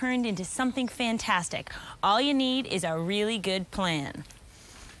can be turned into something fantastic. All you need is a really good plan.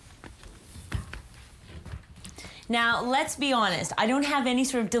 Now, let's be honest, I don't have any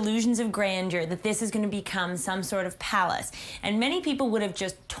sort of delusions of grandeur that this is going to become some sort of palace. And many people would have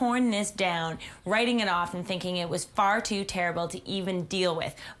just torn this down, writing it off and thinking it was far too terrible to even deal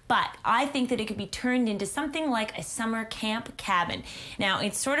with. But I think that it could be turned into something like a summer camp cabin. Now,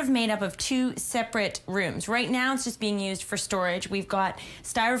 it's sort of made up of two separate rooms. Right now, it's just being used for storage. We've got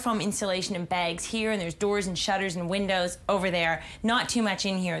styrofoam insulation and bags here, and there's doors and shutters and windows over there. Not too much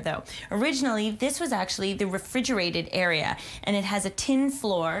in here, though. Originally, this was actually the refrigerated area, and it has a tin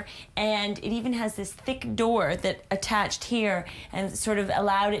floor, and it even has this thick door that attached here and sort of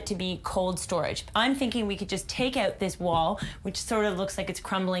allowed it to be cold storage. I'm thinking we could just take out this wall, which sort of looks like it's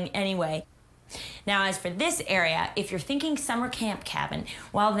crumbling anyway. Now, as for this area, if you're thinking summer camp cabin,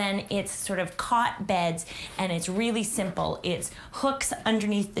 well then it's sort of cot beds, and it's really simple. It's hooks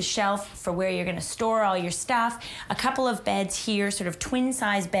underneath the shelf for where you're gonna store all your stuff. A couple of beds here, sort of twin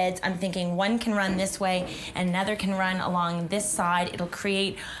size beds. I'm thinking one can run this way and another can run along this side. It'll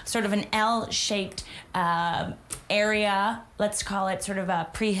create sort of an L-shaped area. Let's call it sort of a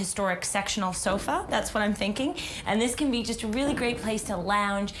prehistoric sectional sofa. That's what I'm thinking. And this can be just a really great place to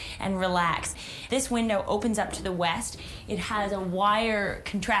lounge and relax. This window opens up to the west. It has a wire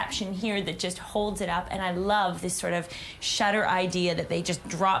contraption here that just holds it up, and I love this sort of shutter idea that they just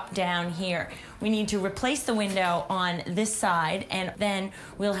drop down here. We need to replace the window on this side, and then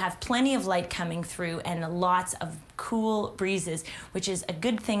we'll have plenty of light coming through and lots of cool breezes, which is a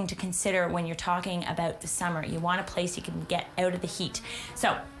good thing to consider when you're talking about the summer. You want a place you can get out of the heat.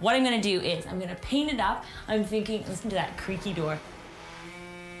 So what I'm gonna do is I'm gonna paint it up. I'm thinking, listen to that creaky door.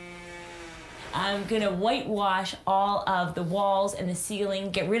 I'm gonna whitewash all of the walls and the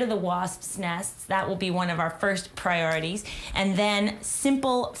ceiling, get rid of the wasps' nests. That will be one of our first priorities. And then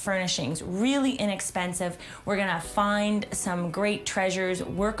simple furnishings, really inexpensive. We're gonna find some great treasures,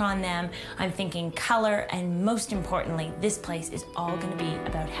 work on them. I'm thinking color, and most importantly, this place is all gonna be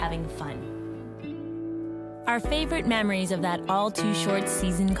about having fun. Our favorite memories of that all-too-short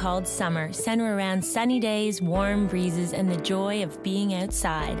season called summer center around sunny days, warm breezes, and the joy of being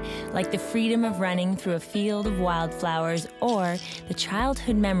outside, like the freedom of running through a field of wildflowers, or the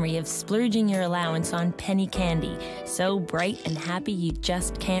childhood memory of splurging your allowance on penny candy, so bright and happy you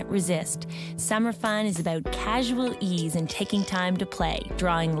just can't resist. Summer fun is about casual ease and taking time to play,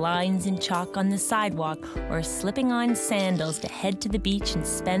 drawing lines in chalk on the sidewalk, or slipping on sandals to head to the beach and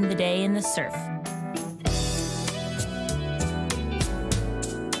spend the day in the surf.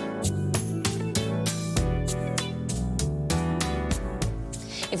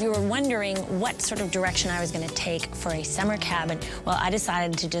 If you were wondering what sort of direction I was going to take for a summer cabin, well, I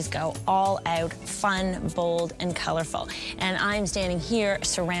decided to just go all out, fun, bold, and colorful. And I'm standing here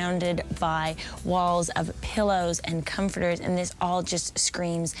surrounded by walls of pillows and comforters, and this all just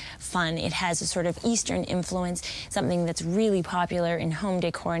screams fun. It has a sort of Eastern influence, something that's really popular in home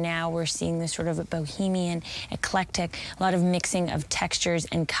decor now. We're seeing this sort of bohemian, eclectic, a lot of mixing of textures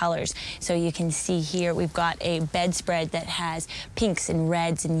and colors. So you can see here we've got a bedspread that has pinks and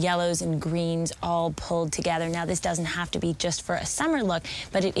reds and and yellows and greens all pulled together. Now, this doesn't have to be just for a summer look,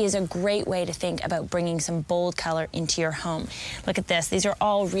 but it is a great way to think about bringing some bold color into your home. Look at this. These are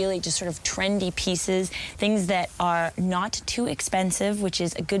all really just sort of trendy pieces, things that are not too expensive, which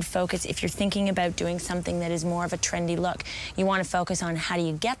is a good focus if you're thinking about doing something that is more of a trendy look. You want to focus on how do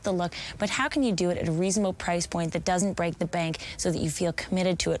you get the look, but how can you do it at a reasonable price point that doesn't break the bank so that you feel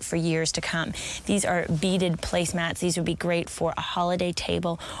committed to it for years to come. These are beaded placemats. These would be great for a holiday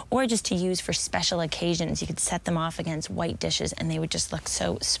table or just to use for special occasions. You could set them off against white dishes and they would just look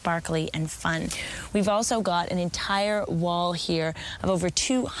so sparkly and fun. We've also got an entire wall here of over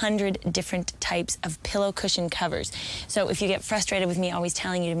 200 different types of pillow cushion covers. So if you get frustrated with me always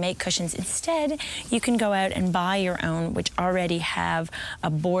telling you to make cushions, instead you can go out and buy your own, which already have a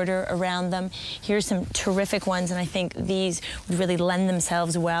border around them. Here's some terrific ones, and I think these would really lend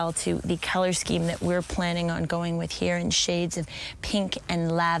themselves well to the color scheme that we're planning on going with here in shades of pink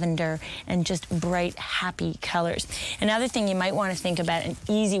and lavender and just bright, happy colors. Another thing you might want to think about, an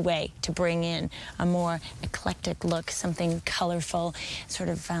easy way to bring in a more eclectic look, something colorful, sort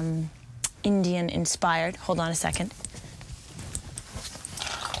of Indian inspired. Hold on a second.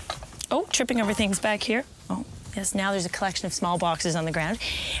 Oh, tripping over things back here. Oh. Yes, now there's a collection of small boxes on the ground.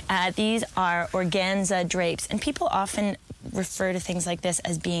 These are organza drapes, and people often refer to things like this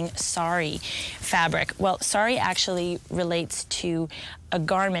as being sari fabric. Well, sari actually relates to a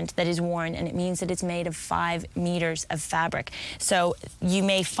garment that is worn, and it means that it's made of 5 meters of fabric. So you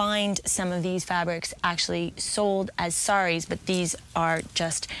may find some of these fabrics actually sold as saris, but these are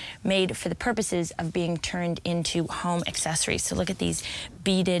just made for the purposes of being turned into home accessories. So look at these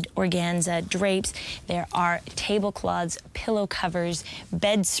beaded organza drapes. There are tablecloths, pillow covers,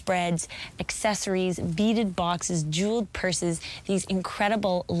 bedspreads, accessories, beaded boxes, jeweled purses, these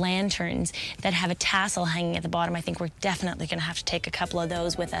incredible lanterns that have a tassel hanging at the bottom. I think we're definitely going to have to take a couple of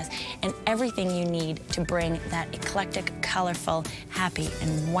those with us, and everything you need to bring that eclectic, colorful, happy,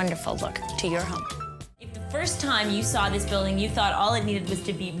 and wonderful look to your home. If the first time you saw this building, you thought all it needed was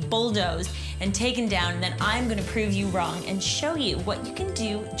to be bulldozed and taken down, then I'm going to prove you wrong and show you what you can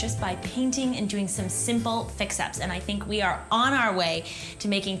do just by painting and doing some simple fix-ups. And I think we are on our way to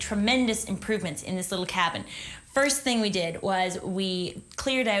making tremendous improvements in this little cabin. First thing we did was we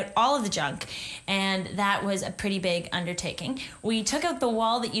cleared out all of the junk, and that was a pretty big undertaking. We took out the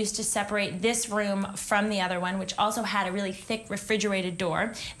wall that used to separate this room from the other one, which also had a really thick refrigerated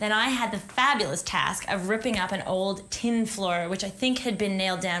door. Then I had the fabulous task of ripping up an old tin floor, which I think had been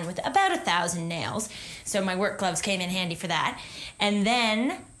nailed down with about 1,000 nails. So my work gloves came in handy for that. And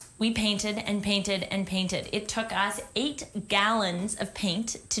then we painted and painted and painted. It took us 8 gallons of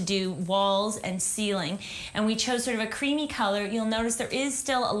paint to do walls and ceiling, and we chose sort of a creamy color. You'll notice there is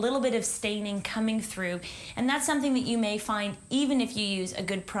still a little bit of staining coming through, and that's something that you may find even if you use a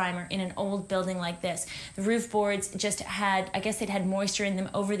good primer in an old building like this. The roof boards just had, I guess they'd had moisture in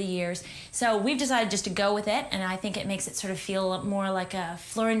them over the years, so we've decided just to go with it, and I think it makes it sort of feel more like a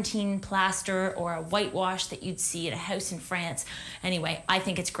Florentine plaster or a whitewash that you'd see at a house in France. Anyway, I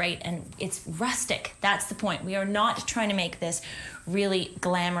think it's great. And it's rustic. That's the point. We are not trying to make this really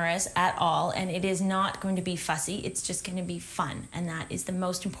glamorous at all, and it is not going to be fussy. It's just going to be fun, and that is the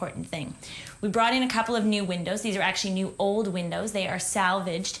most important thing. We brought in a couple of new windows. These are actually new old windows. They are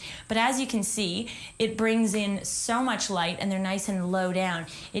salvaged, but as you can see, it brings in so much light, and they're nice and low down.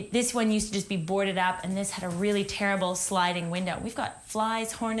 This one used to just be boarded up, and this had a really terrible sliding window. We've got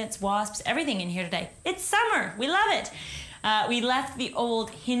flies, hornets, wasps, everything in here today. It's summer. We love it. We left the old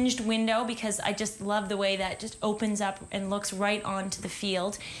hinged window because I just love the way that just opens up and looks right onto the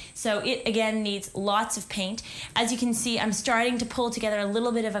field. So it again needs lots of paint. As you can see, I'm starting to pull together a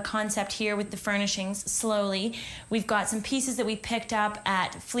little bit of a concept here with the furnishings slowly. We've got some pieces that we picked up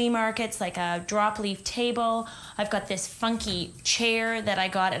at flea markets, like a drop leaf table. I've got this funky chair that I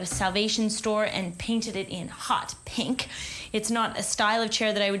got at a Salvation store and painted it in hot pink. It's not a style of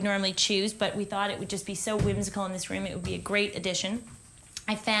chair that I would normally choose, but we thought it would just be so whimsical in this room. It would be a great addition.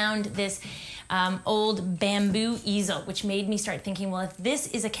 I found this old bamboo easel, which made me start thinking, well, if this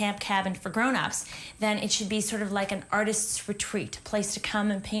is a camp cabin for grown-ups, then it should be sort of like an artist's retreat, a place to come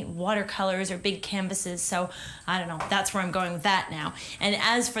and paint watercolors or big canvases. So I don't know, that's where I'm going with that now. And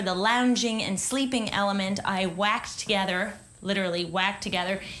as for the lounging and sleeping element, I whacked together, literally whacked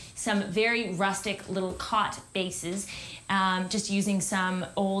together, some very rustic little cot bases, just using some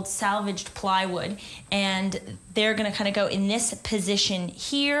old salvaged plywood, and they're gonna kind of go in this position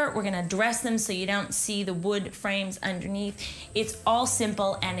here. We're gonna dress them so you don't see the wood frames underneath. It's all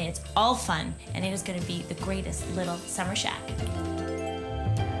simple and it's all fun, and it is gonna be the greatest little summer shack.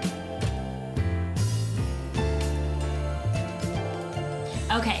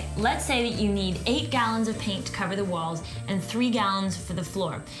 Okay, let's say that you need 8 gallons of paint to cover the walls and 3 gallons for the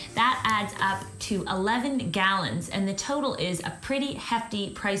floor. That adds up to 11 gallons, and the total is a pretty hefty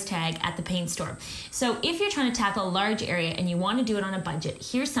price tag at the paint store. So if you're trying to tackle a large area and you want to do it on a budget,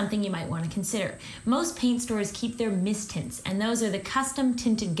 here's something you might want to consider. Most paint stores keep their mist tints, and those are the custom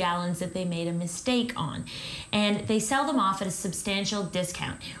tinted gallons that they made a mistake on. And they sell them off at a substantial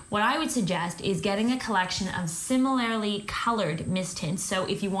discount. What I would suggest is getting a collection of similarly colored mist tints. So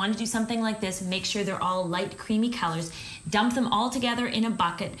if you want to do something like this, make sure they're all light creamy colors, dump them all together in a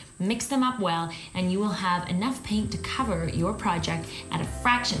bucket, mix them up well, and you will have enough paint to cover your project at a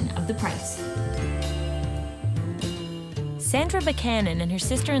fraction of the price. Sandra Buchanan and her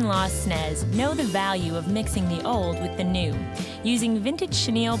sister-in-law Snez know the value of mixing the old with the new. Using vintage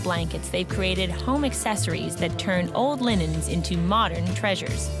chenille blankets, they've created home accessories that turn old linens into modern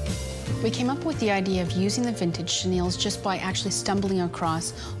treasures. We came up with the idea of using the vintage chenilles just by actually stumbling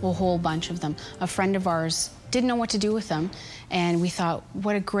across a whole bunch of them. A friend of ours didn't know what to do with them, and we thought,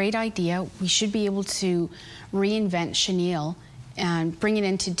 what a great idea. We should be able to reinvent chenille and bring it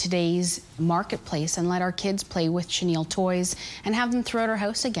into today's marketplace and let our kids play with chenille toys and have them throughout our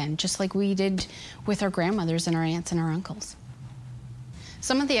house again, just like we did with our grandmothers and our aunts and our uncles.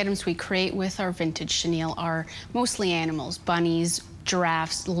 Some of the items we create with our vintage chenille are mostly animals: bunnies,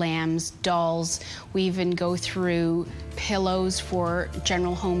 giraffes, lambs, dolls. We even go through pillows for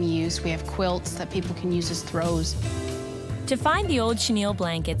general home use. We have quilts that people can use as throws. To find the old chenille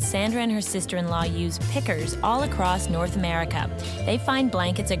blankets, Sandra and her sister-in-law use pickers all across North America. They find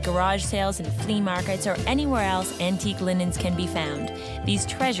blankets at garage sales and flea markets or anywhere else antique linens can be found. These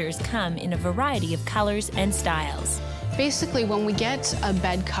treasures come in a variety of colors and styles. Basically, when we get a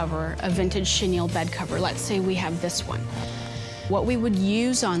bed cover, a vintage chenille bed cover, let's say we have this one, what we would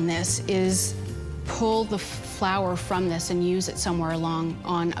use on this is pull the flower from this and use it somewhere along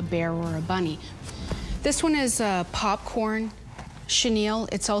on a bear or a bunny. This one is a popcorn chenille.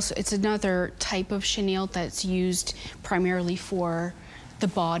 It's another type of chenille that's used primarily for the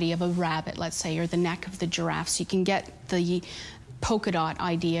body of a rabbit, let's say, or the neck of the giraffe. So you can get the polka dot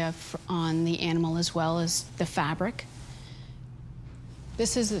idea on the animal as well as the fabric.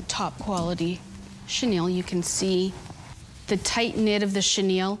 This is a top quality chenille. You can see the tight knit of the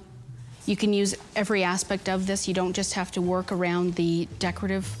chenille. You can use every aspect of this. You don't just have to work around the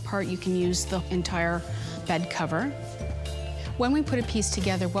decorative part. You can use the entire bed cover. When we put a piece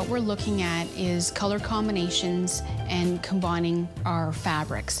together, what we're looking at is color combinations and combining our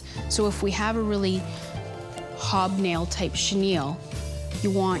fabrics. So if we have a really hobnail type chenille,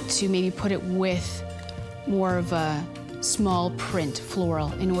 you want to maybe put it with more of a small print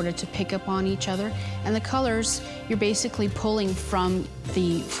floral in order to pick up on each other. And the colors, you're basically pulling from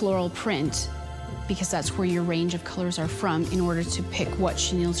the floral print because that's where your range of colors are from in order to pick what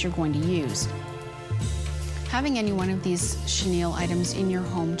chenilles you're going to use. Having any one of these chenille items in your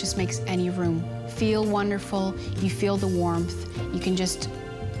home just makes any room feel wonderful. You feel the warmth. You can just,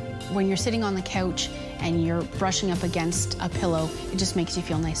 when you're sitting on the couch and you're brushing up against a pillow, it just makes you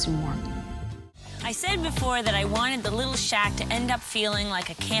feel nice and warm. I said before that I wanted the little shack to end up feeling like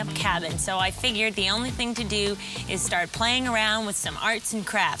a camp cabin, so I figured the only thing to do is start playing around with some arts and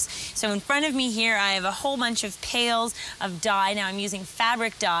crafts. So in front of me here, I have a whole bunch of pails of dye. Now I'm using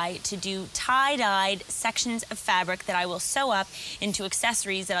fabric dye to do tie-dyed sections of fabric that I will sew up into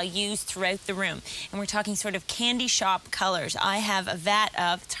accessories that I'll use throughout the room. And we're talking sort of candy shop colors. I have a vat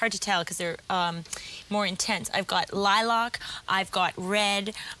of, it's hard to tell because they're more intense. I've got lilac, I've got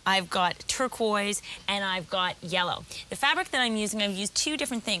red, I've got turquoise, and I've got yellow. The fabric that I'm using, I've used two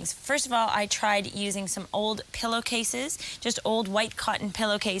different things. First of all, I tried using some old pillowcases, just old white cotton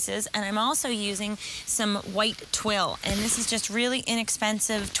pillowcases, and I'm also using some white twill. And this is just really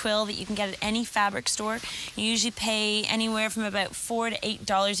inexpensive twill that you can get at any fabric store. You usually pay anywhere from about $4 to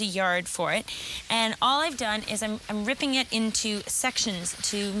 $8 a yard for it. And all I've done is I'm ripping it into sections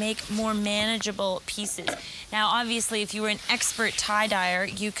to make more manageable pieces. Now, obviously, if you were an expert tie-dyer,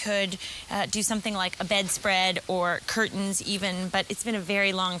 you could do something like a bedspread or curtains even, but it's been a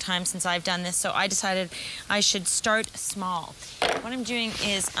very long time since I've done this, so I decided I should start small. What I'm doing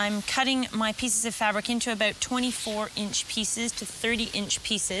is I'm cutting my pieces of fabric into about 24-inch pieces to 30-inch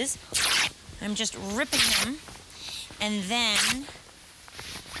pieces. I'm just ripping them, and then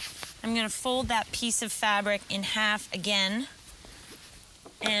I'm going to fold that piece of fabric in half again.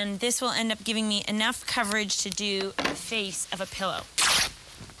 And this will end up giving me enough coverage to do the face of a pillow.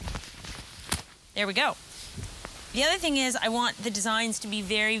 There we go. The other thing is I want the designs to be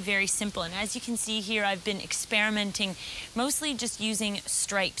very, very simple. And as you can see here, I've been experimenting mostly just using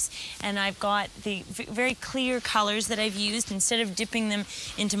stripes. And I've got the very clear colors that I've used instead of dipping them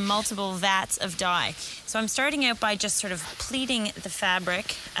into multiple vats of dye. So I'm starting out by just sort of pleating the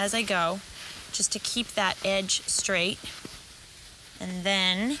fabric as I go, just to keep that edge straight. And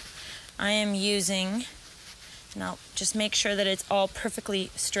then I am using, and I'll just make sure that it's all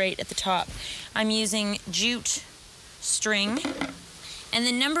perfectly straight at the top. I'm using jute string, and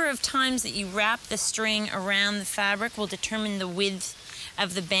the number of times that you wrap the string around the fabric will determine the width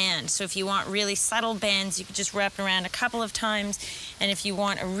of the band. So if you want really subtle bands, you could just wrap it around a couple of times, and if you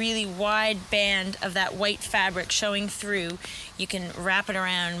want a really wide band of that white fabric showing through, you can wrap it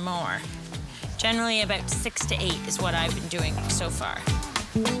around more. Generally about 6 to 8 is what I've been doing so far.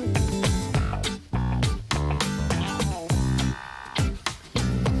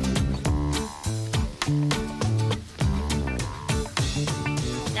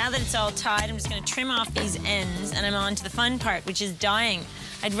 Now that it's all tied, I'm just going to trim off these ends, and I'm on to the fun part, which is dyeing.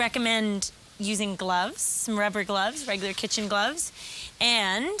 I'd recommend using gloves, some rubber gloves, regular kitchen gloves,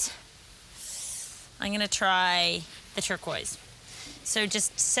 and I'm going to try the turquoise. So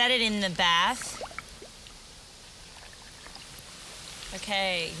just set it in the bath.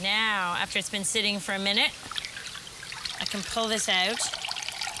 Okay, now after it's been sitting for a minute, I can pull this out,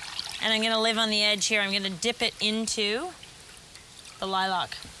 and I'm going to live on the edge here. I'm going to dip it into the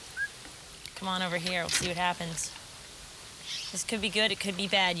lilac. Come on over here, we'll see what happens. This could be good, it could be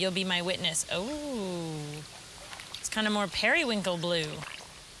bad. You'll be my witness. Oh, it's kind of more periwinkle blue.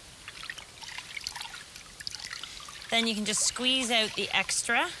 Then you can just squeeze out the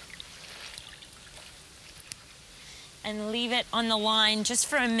extra and leave it on the line just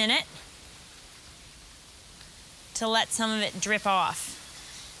for a minute to let some of it drip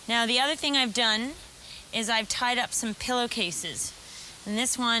off. Now, the other thing I've done is I've tied up some pillowcases. And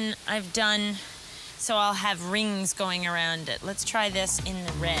this one I've done so I'll have rings going around it. Let's try this in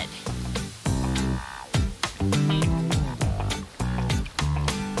the red.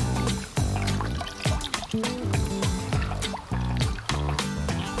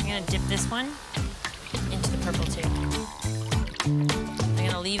 I'm gonna dip this one into the purple too. I'm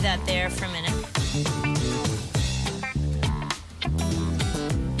gonna leave that there for a minute.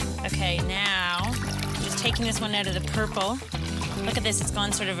 Okay, now, just taking this one out of the purple. Look at this, it's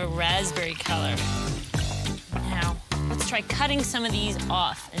gone sort of a raspberry color. Now, let's try cutting some of these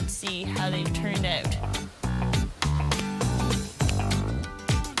off and see how they've turned out.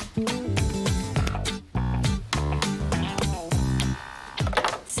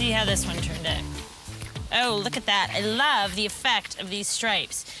 See how this one turned out. Oh, look at that. I love the effect of these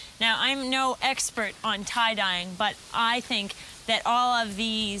stripes. Now, I'm no expert on tie-dyeing, but I think that all of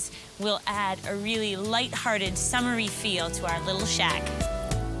these will add a really light-hearted, summery feel to our little shack.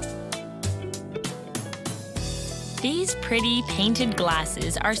 These pretty painted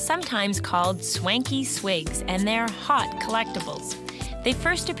glasses are sometimes called swanky swigs, and they're hot collectibles. They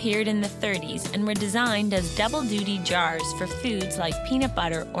first appeared in the 30s and were designed as double-duty jars for foods like peanut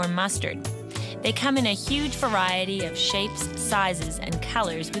butter or mustard. They come in a huge variety of shapes, sizes, and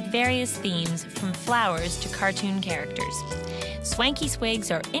colors with various themes from flowers to cartoon characters. Swanky swigs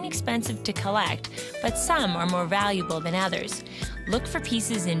are inexpensive to collect, but some are more valuable than others. Look for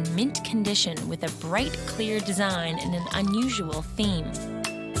pieces in mint condition with a bright, clear design and an unusual theme.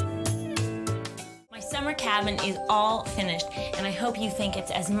 Summer cabin is all finished, and I hope you think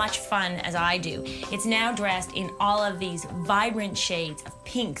it's as much fun as I do. It's now dressed in all of these vibrant shades of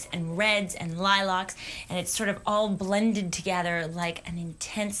pinks and reds and lilacs, and it's sort of all blended together like an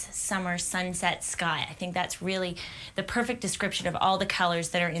intense summer sunset sky. I think that's really the perfect description of all the colors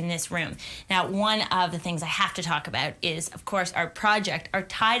that are in this room. Now, one of the things I have to talk about is, of course, our project, our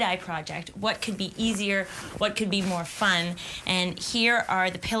tie-dye project. What could be easier? What could be more fun? And here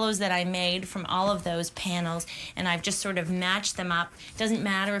are the pillows that I made from all of those panels, and I've just sort of matched them up. Doesn't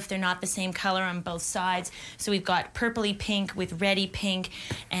matter if they're not the same color on both sides. So we've got purpley pink with reddy pink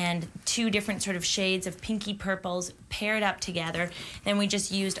and two different sort of shades of pinky purples paired up together. Then we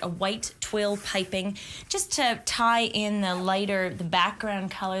just used a white twill piping just to tie in the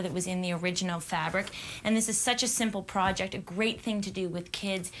background color that was in the original fabric. And this is such a simple project, a great thing to do with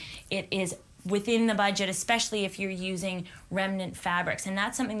kids. It is within the budget, especially if you're using remnant fabrics. And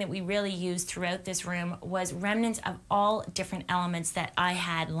that's something that we really used throughout this room, was remnants of all different elements that I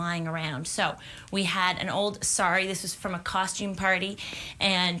had lying around. So we had an old sari, this was from a costume party,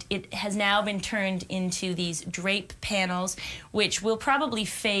 and it has now been turned into these drape panels, which will probably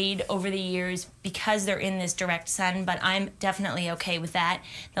fade over the years because they're in this direct sun, but I'm definitely okay with that.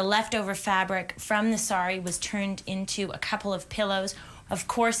 The leftover fabric from the sari was turned into a couple of pillows. Of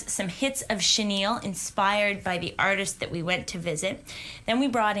course, some hits of chenille inspired by the artist that we went to visit. Then we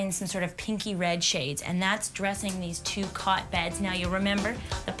brought in some sort of pinky red shades, and that's dressing these 2 cot beds. Now you'll remember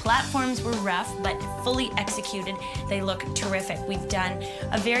the platforms were rough, but fully executed, they look terrific. We've done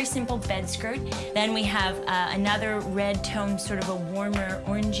a very simple bed skirt. Then we have another red tone, sort of a warmer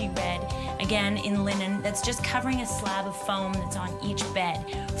orangey red, again in linen, that's just covering a slab of foam that's on each bed.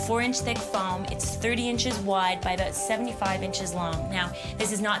 4-inch thick foam, it's 30 inches wide by about 75 inches long. Now,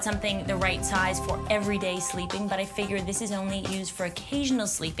 this is not something the right size for everyday sleeping, but I figure this is only used for occasional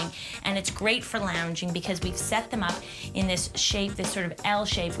sleeping, and it's great for lounging because we've set them up in this shape, this sort of L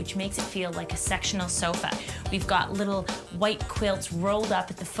shape, which makes it feel like a sectional sofa. We've got little white quilts rolled up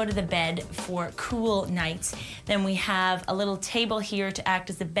at the foot of the bed for cool nights. Then we have a little table here to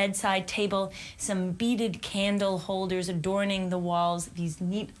act as the bedside table, some beaded candle holders adorning the walls, these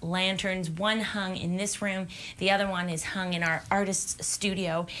neat lanterns, one hung in this room, the other one is hung in our artist's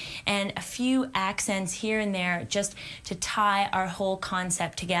studio, and a few accents here and there just to tie our whole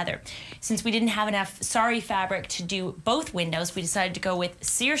concept together. Since we didn't have enough sari fabric to do both windows, we decided to go with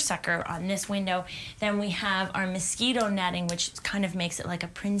seersucker on this window. Then we have our mosquito netting, which kind of makes it like a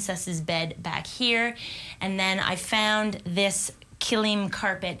princess's bed back here. And then I found this kilim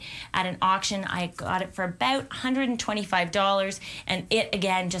carpet at an auction. I got it for about $125, and it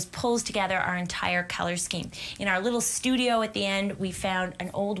again just pulls together our entire color scheme. In our little studio at the end, we found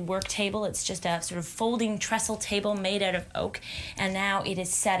an old work table. It's just a sort of folding trestle table made out of oak, and now it is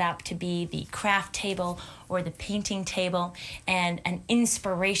set up to be the craft table or the painting table, and an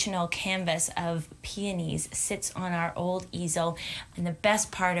inspirational canvas of peonies sits on our old easel. And the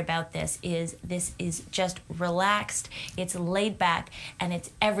best part about this is just relaxed, it's laid back, and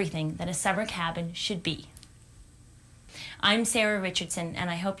it's everything that a summer cabin should be. I'm Sarah Richardson, and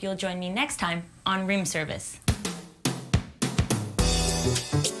I hope you'll join me next time on Room Service.